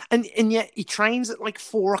 And yet he trains at like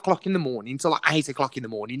 4 o'clock in the morning till like 8 o'clock in the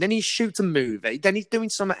morning. Then he shoots a movie. Then he's doing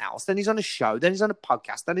something else. Then he's on a show. Then he's on a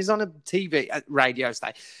podcast. Then he's on a TV, radio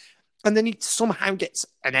station. And then he somehow gets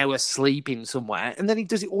an hour sleeping somewhere. And then he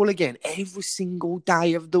does it all again every single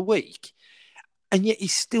day of the week. And yet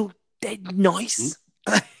he's still dead nice.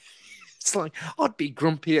 It's like, I'd be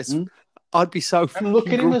grumpy as... I'd be so... And look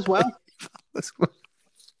at him as well.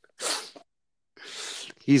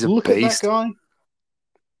 He's a look beast. At that guy.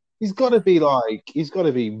 He's got to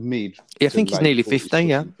be mid. Yeah, I think he's nearly 50,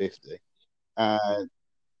 yeah. 50.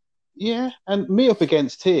 Yeah, and me up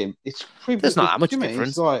against him, it's pretty... There's not that much difference.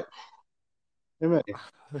 It's like...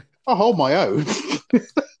 I hold my own.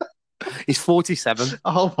 He's 47.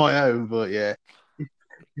 I hold my own, but yeah.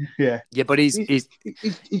 Yeah. Yeah, but he's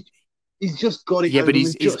just got it. Yeah, but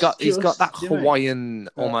he's got that Hawaiian,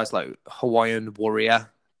 almost like Hawaiian warrior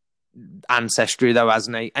ancestry, though,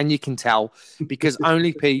 hasn't he? And you can tell because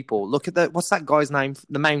only people look at what's that guy's name?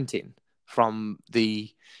 The Mountain from the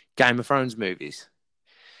Game of Thrones movies.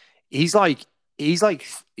 He's like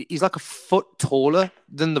a foot taller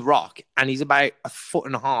than The Rock, and he's about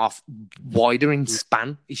 1.5 feet wider in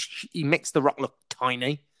span. He makes The Rock look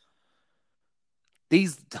tiny.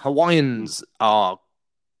 These Hawaiians are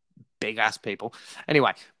big ass people.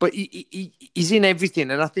 Anyway, but he's in everything,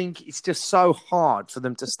 and I think it's just so hard for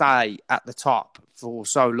them to stay at the top for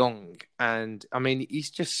so long. And I mean, he's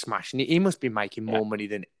just smashing it. He must be making more money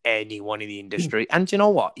than anyone in the industry. And you know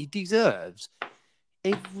what? He deserves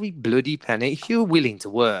every bloody penny. If you're willing to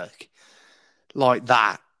work like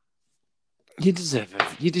that, you deserve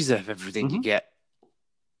everything you get.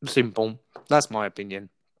 Simple. That's my opinion.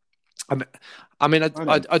 I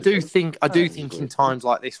do think in times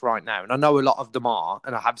like this right now, and I know a lot of them are,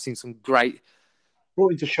 and I have seen some great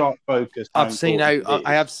brought into sharp focus. I've seen how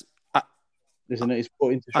I have, isn't it? It's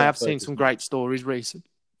brought into. I have seen some great stories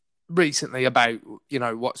recently about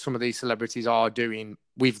what some of these celebrities are doing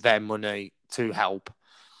with their money to help.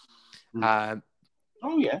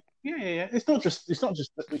 Oh yeah. It's not just. It's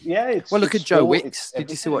well, look at Joe Wicks.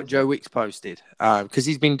 Did you see what Joe Wicks posted? Because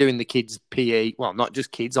he's been doing the kids' PE. Well, not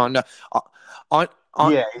just kids. I know.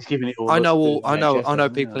 He's giving it all. I know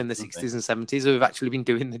people in the 60s and 70s who have actually been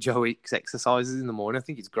doing the Joe Wicks exercises in the morning. I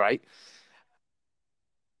think it's great.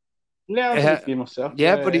 Yeah, I myself.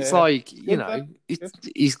 Yeah, but it's like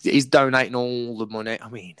he's donating all the money. I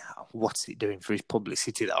mean, what's it doing for his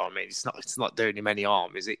publicity? Though, I mean, it's not doing him any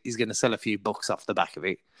harm, is it? He's going to sell a few bucks off the back of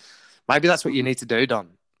it. Maybe that's what you need to do, Don.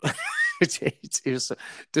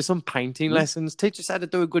 Do some painting lessons. Teach us how to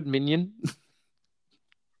do a good minion.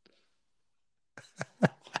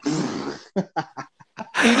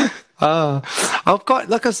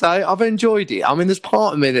 Like I say, I've enjoyed it. I mean, there's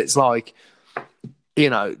part of me that's like,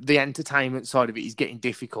 the entertainment side of it is getting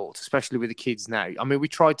difficult, especially with the kids now. I mean, we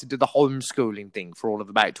tried to do the homeschooling thing for all of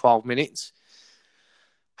about 12 minutes.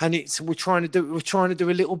 And we're trying to do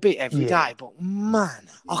a little bit every day, but man,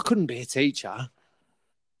 I couldn't be a teacher.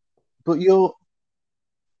 But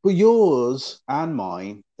yours and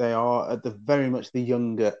mine, they are at the very much the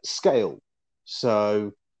younger scale.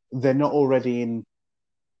 So they're not already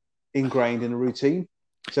ingrained in a routine.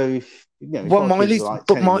 So if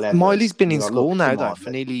Miley's been in school now though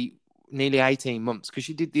for nearly 18 months because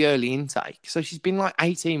she did the early intake. So she's been like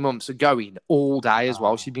 18 months of going all day as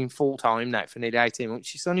well. She's been full time now for nearly 18 months.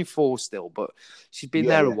 She's only 4 still, but she's been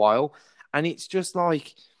there a while. And it's just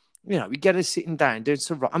like, we get her sitting down doing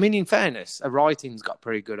some. I mean, in fairness, her writing's got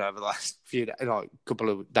pretty good over the last couple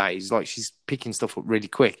of days. Like she's picking stuff up really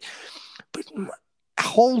quick, but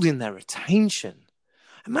holding their attention.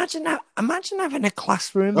 Imagine having a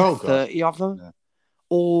classroom of 30 of them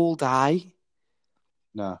all day.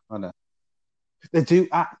 No, I know. They do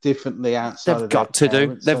act differently outside. They've got to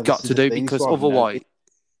do because otherwise,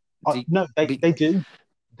 they do.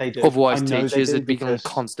 They do. Otherwise, teachers would be on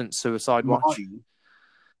constant suicide watch.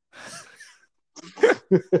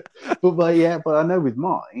 but I know with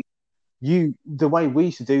mine, the way we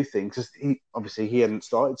used to do things, because he hadn't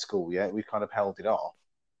started school yet. We kind of held it off.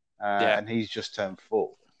 And he's just turned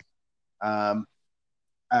 4.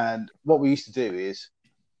 And what we used to do is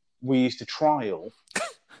we used to trial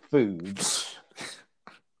foods.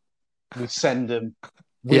 We'd send them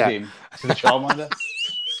with him to the childminder.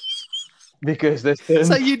 because there's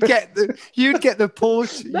So you'd get the poor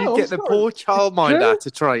childminder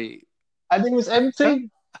to try it. And it was empty.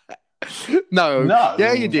 No.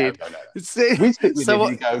 Yeah, you did. No. We sit with it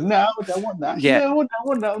and you go, no, I don't want that. Yeah. No,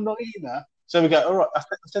 I'm not eating that. So we go, all right. I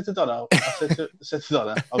said to Donna, I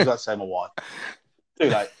was about to say my wife. Too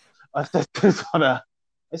late. I said to Donna,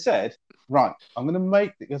 I said, right, I'm going to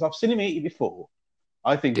make, because I've seen him eat it before.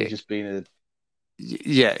 I think he's just been a...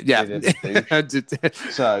 Yeah.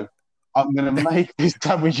 So I'm going to make this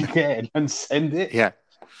sandwich again and send it. Yeah.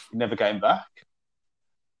 He never came back.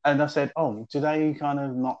 And I said, oh, do they kind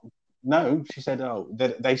of not... No, she said, oh,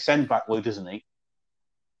 they send back what he doesn't eat.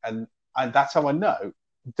 And that's how I know.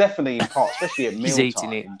 Definitely in part, especially at meal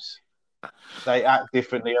times, they act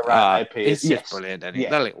differently around their peers. It's brilliant, isn't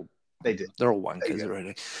it? Yeah. They do. They're all wankers,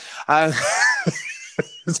 really.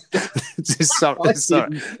 Sorry.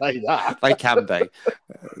 Say that. They can be.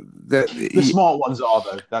 The smart ones are,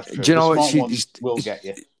 though. That's true. Do you know what? Smart ones will get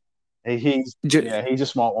you. He's a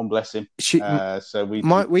smart one, bless him. So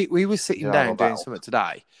we were sitting down doing something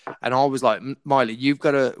today, and I was like, Miley,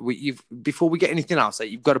 before we get anything else,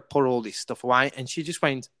 you've got to put all this stuff away. And she just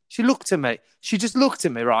went. She looked at me. She just looked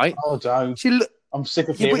at me, right? Oh, don't. I'm sick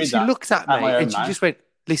of hearing that. She looked at me and she just went,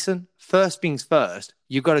 "Listen, first things first.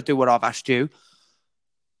 You've got to do what I've asked you."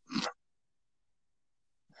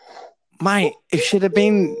 Mate, if she'd have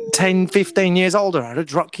been 10, 15 years older, I'd have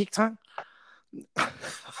drop kicked her.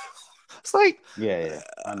 It's like... Yeah.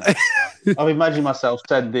 I know. I've imagined myself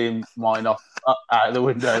sending mine off out the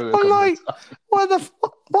window. I'm like,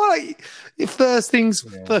 why? First things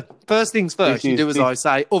first, you do as I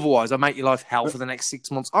say. Otherwise, I make your life hell for the next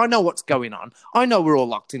 6 months. I know what's going on. I know we're all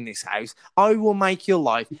locked in this house. I will make your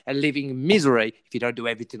life a living misery if you don't do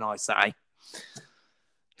everything I say.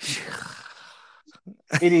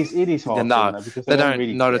 It is hard. No, because they don't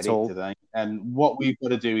really not at all. Today. And what we've got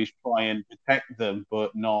to do is try and protect them,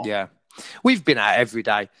 but not. Yeah, we've been out every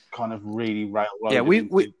day. Kind of really railroad. Yeah,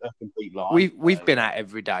 a complete lie. We've been out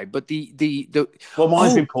every day, but the well,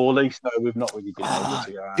 mine's been poorly, so we've not really been able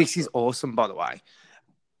to go out. This is awesome, by the way.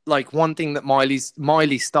 Like one thing that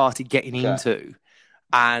Miley started getting into,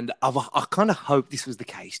 and I kind of hope this was the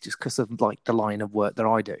case, just because of like the line of work that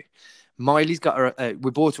I do. Miley's got her.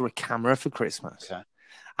 We bought her a camera for Christmas. Okay.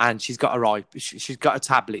 And she's got a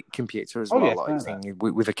tablet computer as well,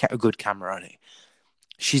 with a good camera on it.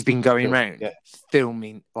 She's been going around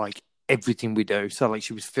filming like everything we do. So like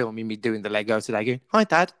she was filming me doing the Lego today, going, "Hi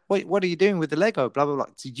Dad, what are you doing with the Lego?" Blah blah blah.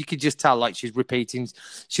 So you could just tell like she's repeating.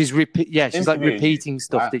 She's like repeating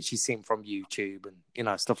stuff that she's seen from YouTube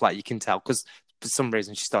and stuff like you can tell because for some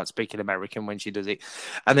reason she starts speaking American when she does it,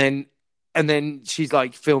 and then she's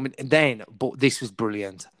like filming. But this was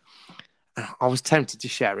brilliant. I was tempted to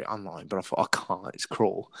share it online, but I thought, I can't, it's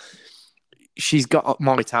cruel. She's got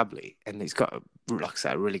my tablet, and it's got, like I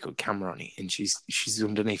said, a really good camera on it, and she's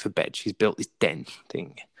underneath a bed. She's built this den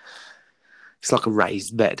thing. It's like a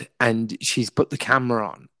raised bed, and she's put the camera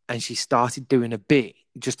on, and she started doing a bit,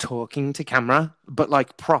 just talking to camera, but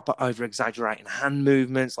like proper over-exaggerating hand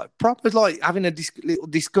movements, like proper, like having a little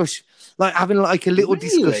discussion, like having like a little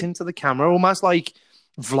discussion to the camera, almost like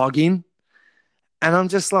vlogging. And I'm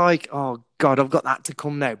just like, oh God, I've got that to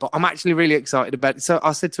come now. But I'm actually really excited about it. So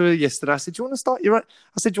I said to her yesterday, I said, do you want to start your own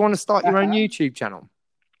YouTube channel?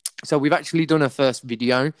 So we've actually done a first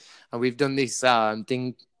video, and we've done this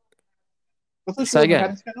thing. Say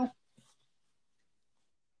again.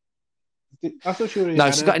 I thought she already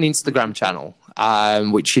No, she's got an Instagram channel,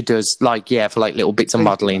 which she does for little bits of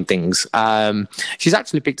modelling things. She's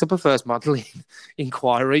actually picked up her first modelling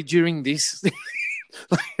inquiry during this.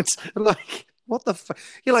 It's like, what the fuck?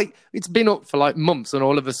 You're like, it's been up for like months, and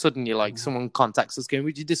all of a sudden you're like, someone contacts us going,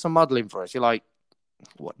 "Would you do some modelling for us?" You're like,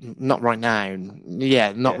 "What? Not right now."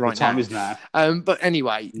 Yeah, not right now. The time is now. But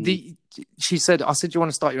anyway, she said, "I said, do you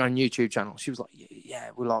want to start your own YouTube channel?" She was like,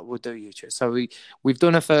 "Yeah, we'll do YouTube." So we've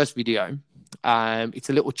done a first video. It's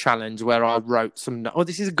a little challenge where I wrote some. Oh,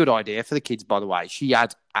 this is a good idea for the kids, by the way. She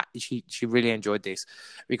really enjoyed this.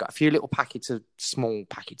 We got a few little small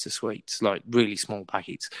packets of sweets, like really small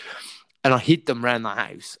packets. And I hid them around the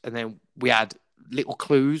house. And then we had little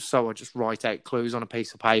clues. So I just write out clues on a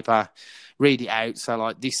piece of paper, read it out. So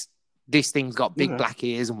like this thing's got big black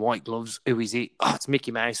ears and white gloves. Who is it? Oh, it's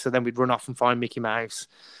Mickey Mouse. So then we'd run off and find Mickey Mouse.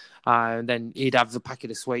 And then he'd have the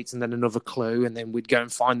packet of sweets and then another clue. And then we'd go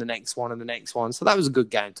and find the next one and the next one. So that was a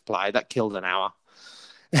good game to play. That killed an hour.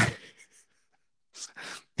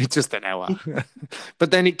 It's just an hour. But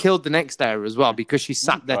then it killed the next hour as well because she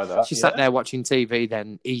sat there. Sat there watching TV,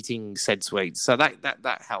 then eating said sweets. So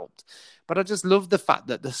that helped. But I just love the fact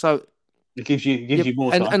that It gives you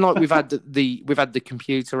more time. And like we've had the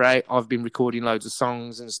computer out. I've been recording loads of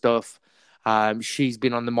songs and stuff. She's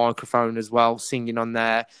been on the microphone as well, singing on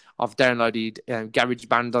there. I've downloaded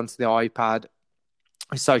GarageBand onto the iPad.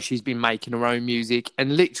 So she's been making her own music.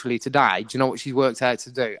 And literally today, do you know what she's worked out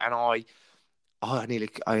to do? And I nearly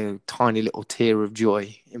a tiny little tear of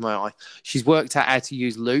joy in my eye. She's worked out how to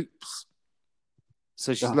use loops.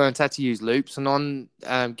 So she's learned how to use loops. And on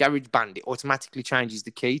GarageBand, it automatically changes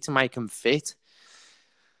the key to make them fit.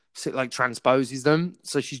 So it like transposes them.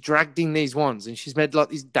 So she's dragged in these ones and she's made like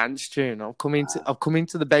this dance tune. I've come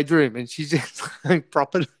into the bedroom and she's just like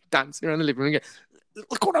proper dancing around the living room.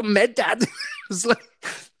 Look what I made, Dad. I was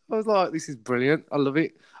like, this is brilliant. I love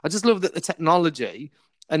it. I just love that the technology,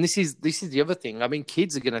 and this is the other thing. I mean,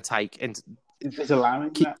 kids are going to take and it's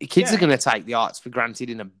allowing kids are going to take the arts for granted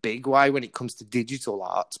in a big way when it comes to digital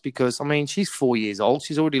arts. Because I mean, she's 4 years old.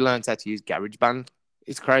 She's already learned how to use GarageBand.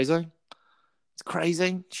 It's crazy. It's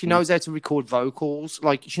crazy. She knows how to record vocals.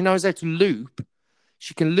 Like she knows how to loop.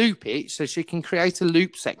 She can loop it, so she can create a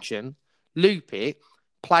loop section, loop it,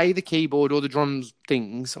 play the keyboard or the drums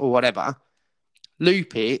things or whatever,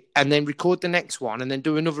 loop it, and then record the next one, and then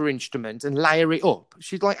do another instrument and layer it up.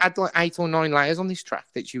 She'd like add like 8 or 9 layers on this track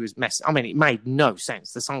that she was messing. I mean, it made no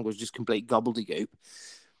sense. The song was just complete gobbledygook.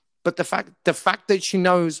 But the fact that she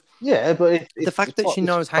knows, she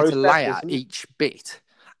knows how to layer each bit,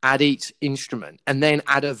 add each instrument, and then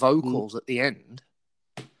add her vocals at the end.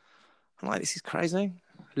 I'm like, this is crazy.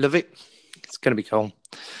 Love it. It's going to be cool.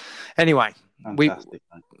 Anyway. Fantastic,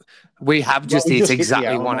 we have just hit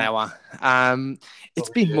exactly 1 hour.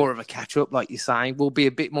 It's been more of a catch up, like you're saying. We'll be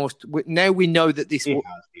a bit more now. We know that this.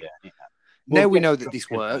 Now we know that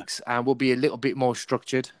this works, and we'll be a little bit more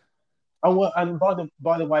structured. Oh, and by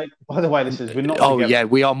the way, listeners, we're not. Oh yeah,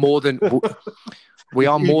 we are more than 2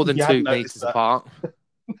 meters apart.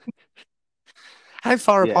 How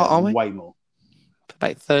far apart are we? Way more.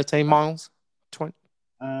 About 13 miles.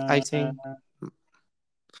 18.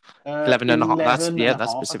 11 and a half.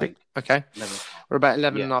 That's specific. Okay. 11. We're about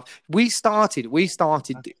 11 and a half. We started 11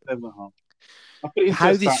 and a half.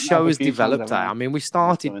 How this show has developed. I mean, we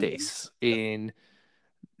started this in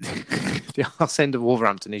the arse end of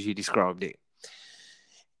Wolverhampton, as you described it,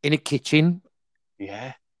 in a kitchen.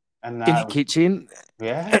 Yeah. And in a kitchen.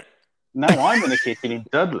 Yeah. No, I'm in a kitchen in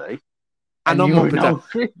Dudley. And I'm up at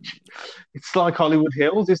fridge. It's like Hollywood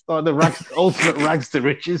Hills. It's like the ultimate rags to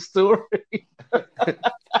riches story.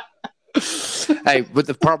 Hey, but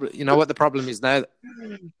the problem, you know what the problem is now?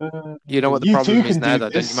 You know what the problem is now, though,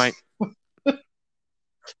 don't you, mate?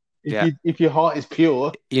 If your heart is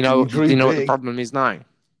pure, you know what the problem is now?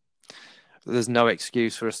 There's no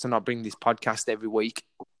excuse for us to not bring this podcast every week.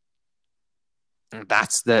 And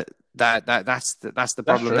that's the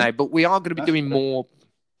problem now. But we are going to be doing more.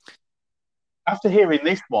 After hearing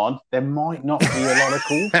this one, there might not be a lot of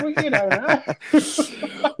calls for you know.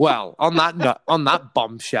 Well, on that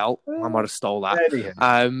bombshell, I might have stole that.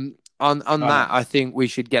 That, I think we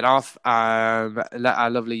should get off. Let our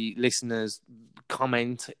lovely listeners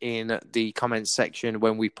comment in the comments section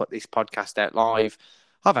when we put this podcast out live.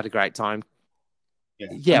 I've had a great time.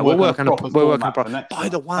 Yeah, we're working on a proper.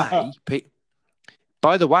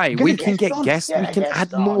 By the way, we can get guests. We can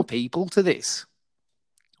add more people to this.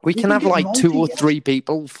 We can have like 2 or 3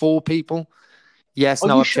 people, 4 people. Yes,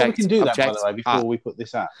 no object. We can do that, by the way, before we put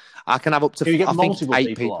this out. I can have up to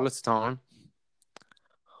 8 people at a time.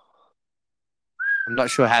 I'm not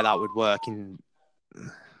sure how that would work.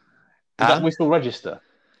 That we still register?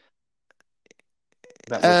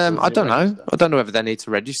 I don't know. I don't know whether they need to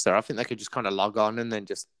register. I think they could just kind of log on and then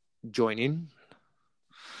just join in.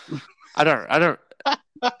 I don't.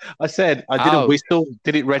 I said I did a whistle.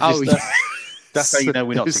 Did it register? That's how you know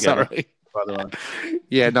we're not together. Sorry. By the way.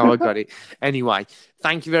 Yeah, no, I got it. Anyway,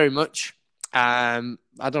 thank you very much. I don't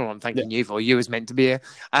know what I'm thanking you for. You was meant to be here.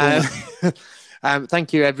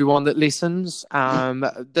 Thank you, everyone that listens.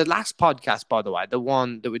 The last podcast, by the way, the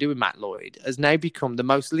one that we do with Matt Lloyd, has now become the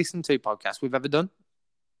most listened to podcast we've ever done.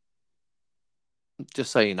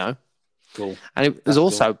 Just so you know. Cool. And it was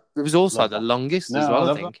also the longest as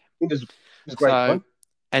well, I think. It was great. So,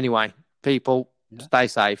 anyway, people, stay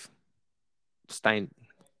safe. Stay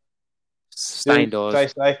indoors. Stay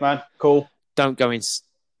safe, man. Cool. Don't go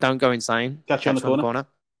insane. Catch you on the corner.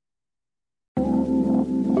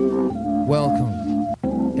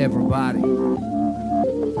 Welcome, everybody.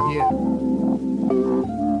 Yeah.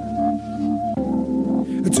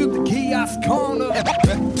 To the Kiosk Corner.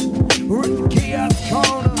 We're at the Kiosk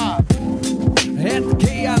Corner. At the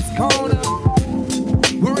Kiosk Corner.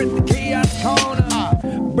 We're at the Kiosk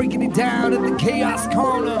Corner. Breaking it down at the Kiosk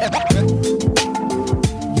Corner.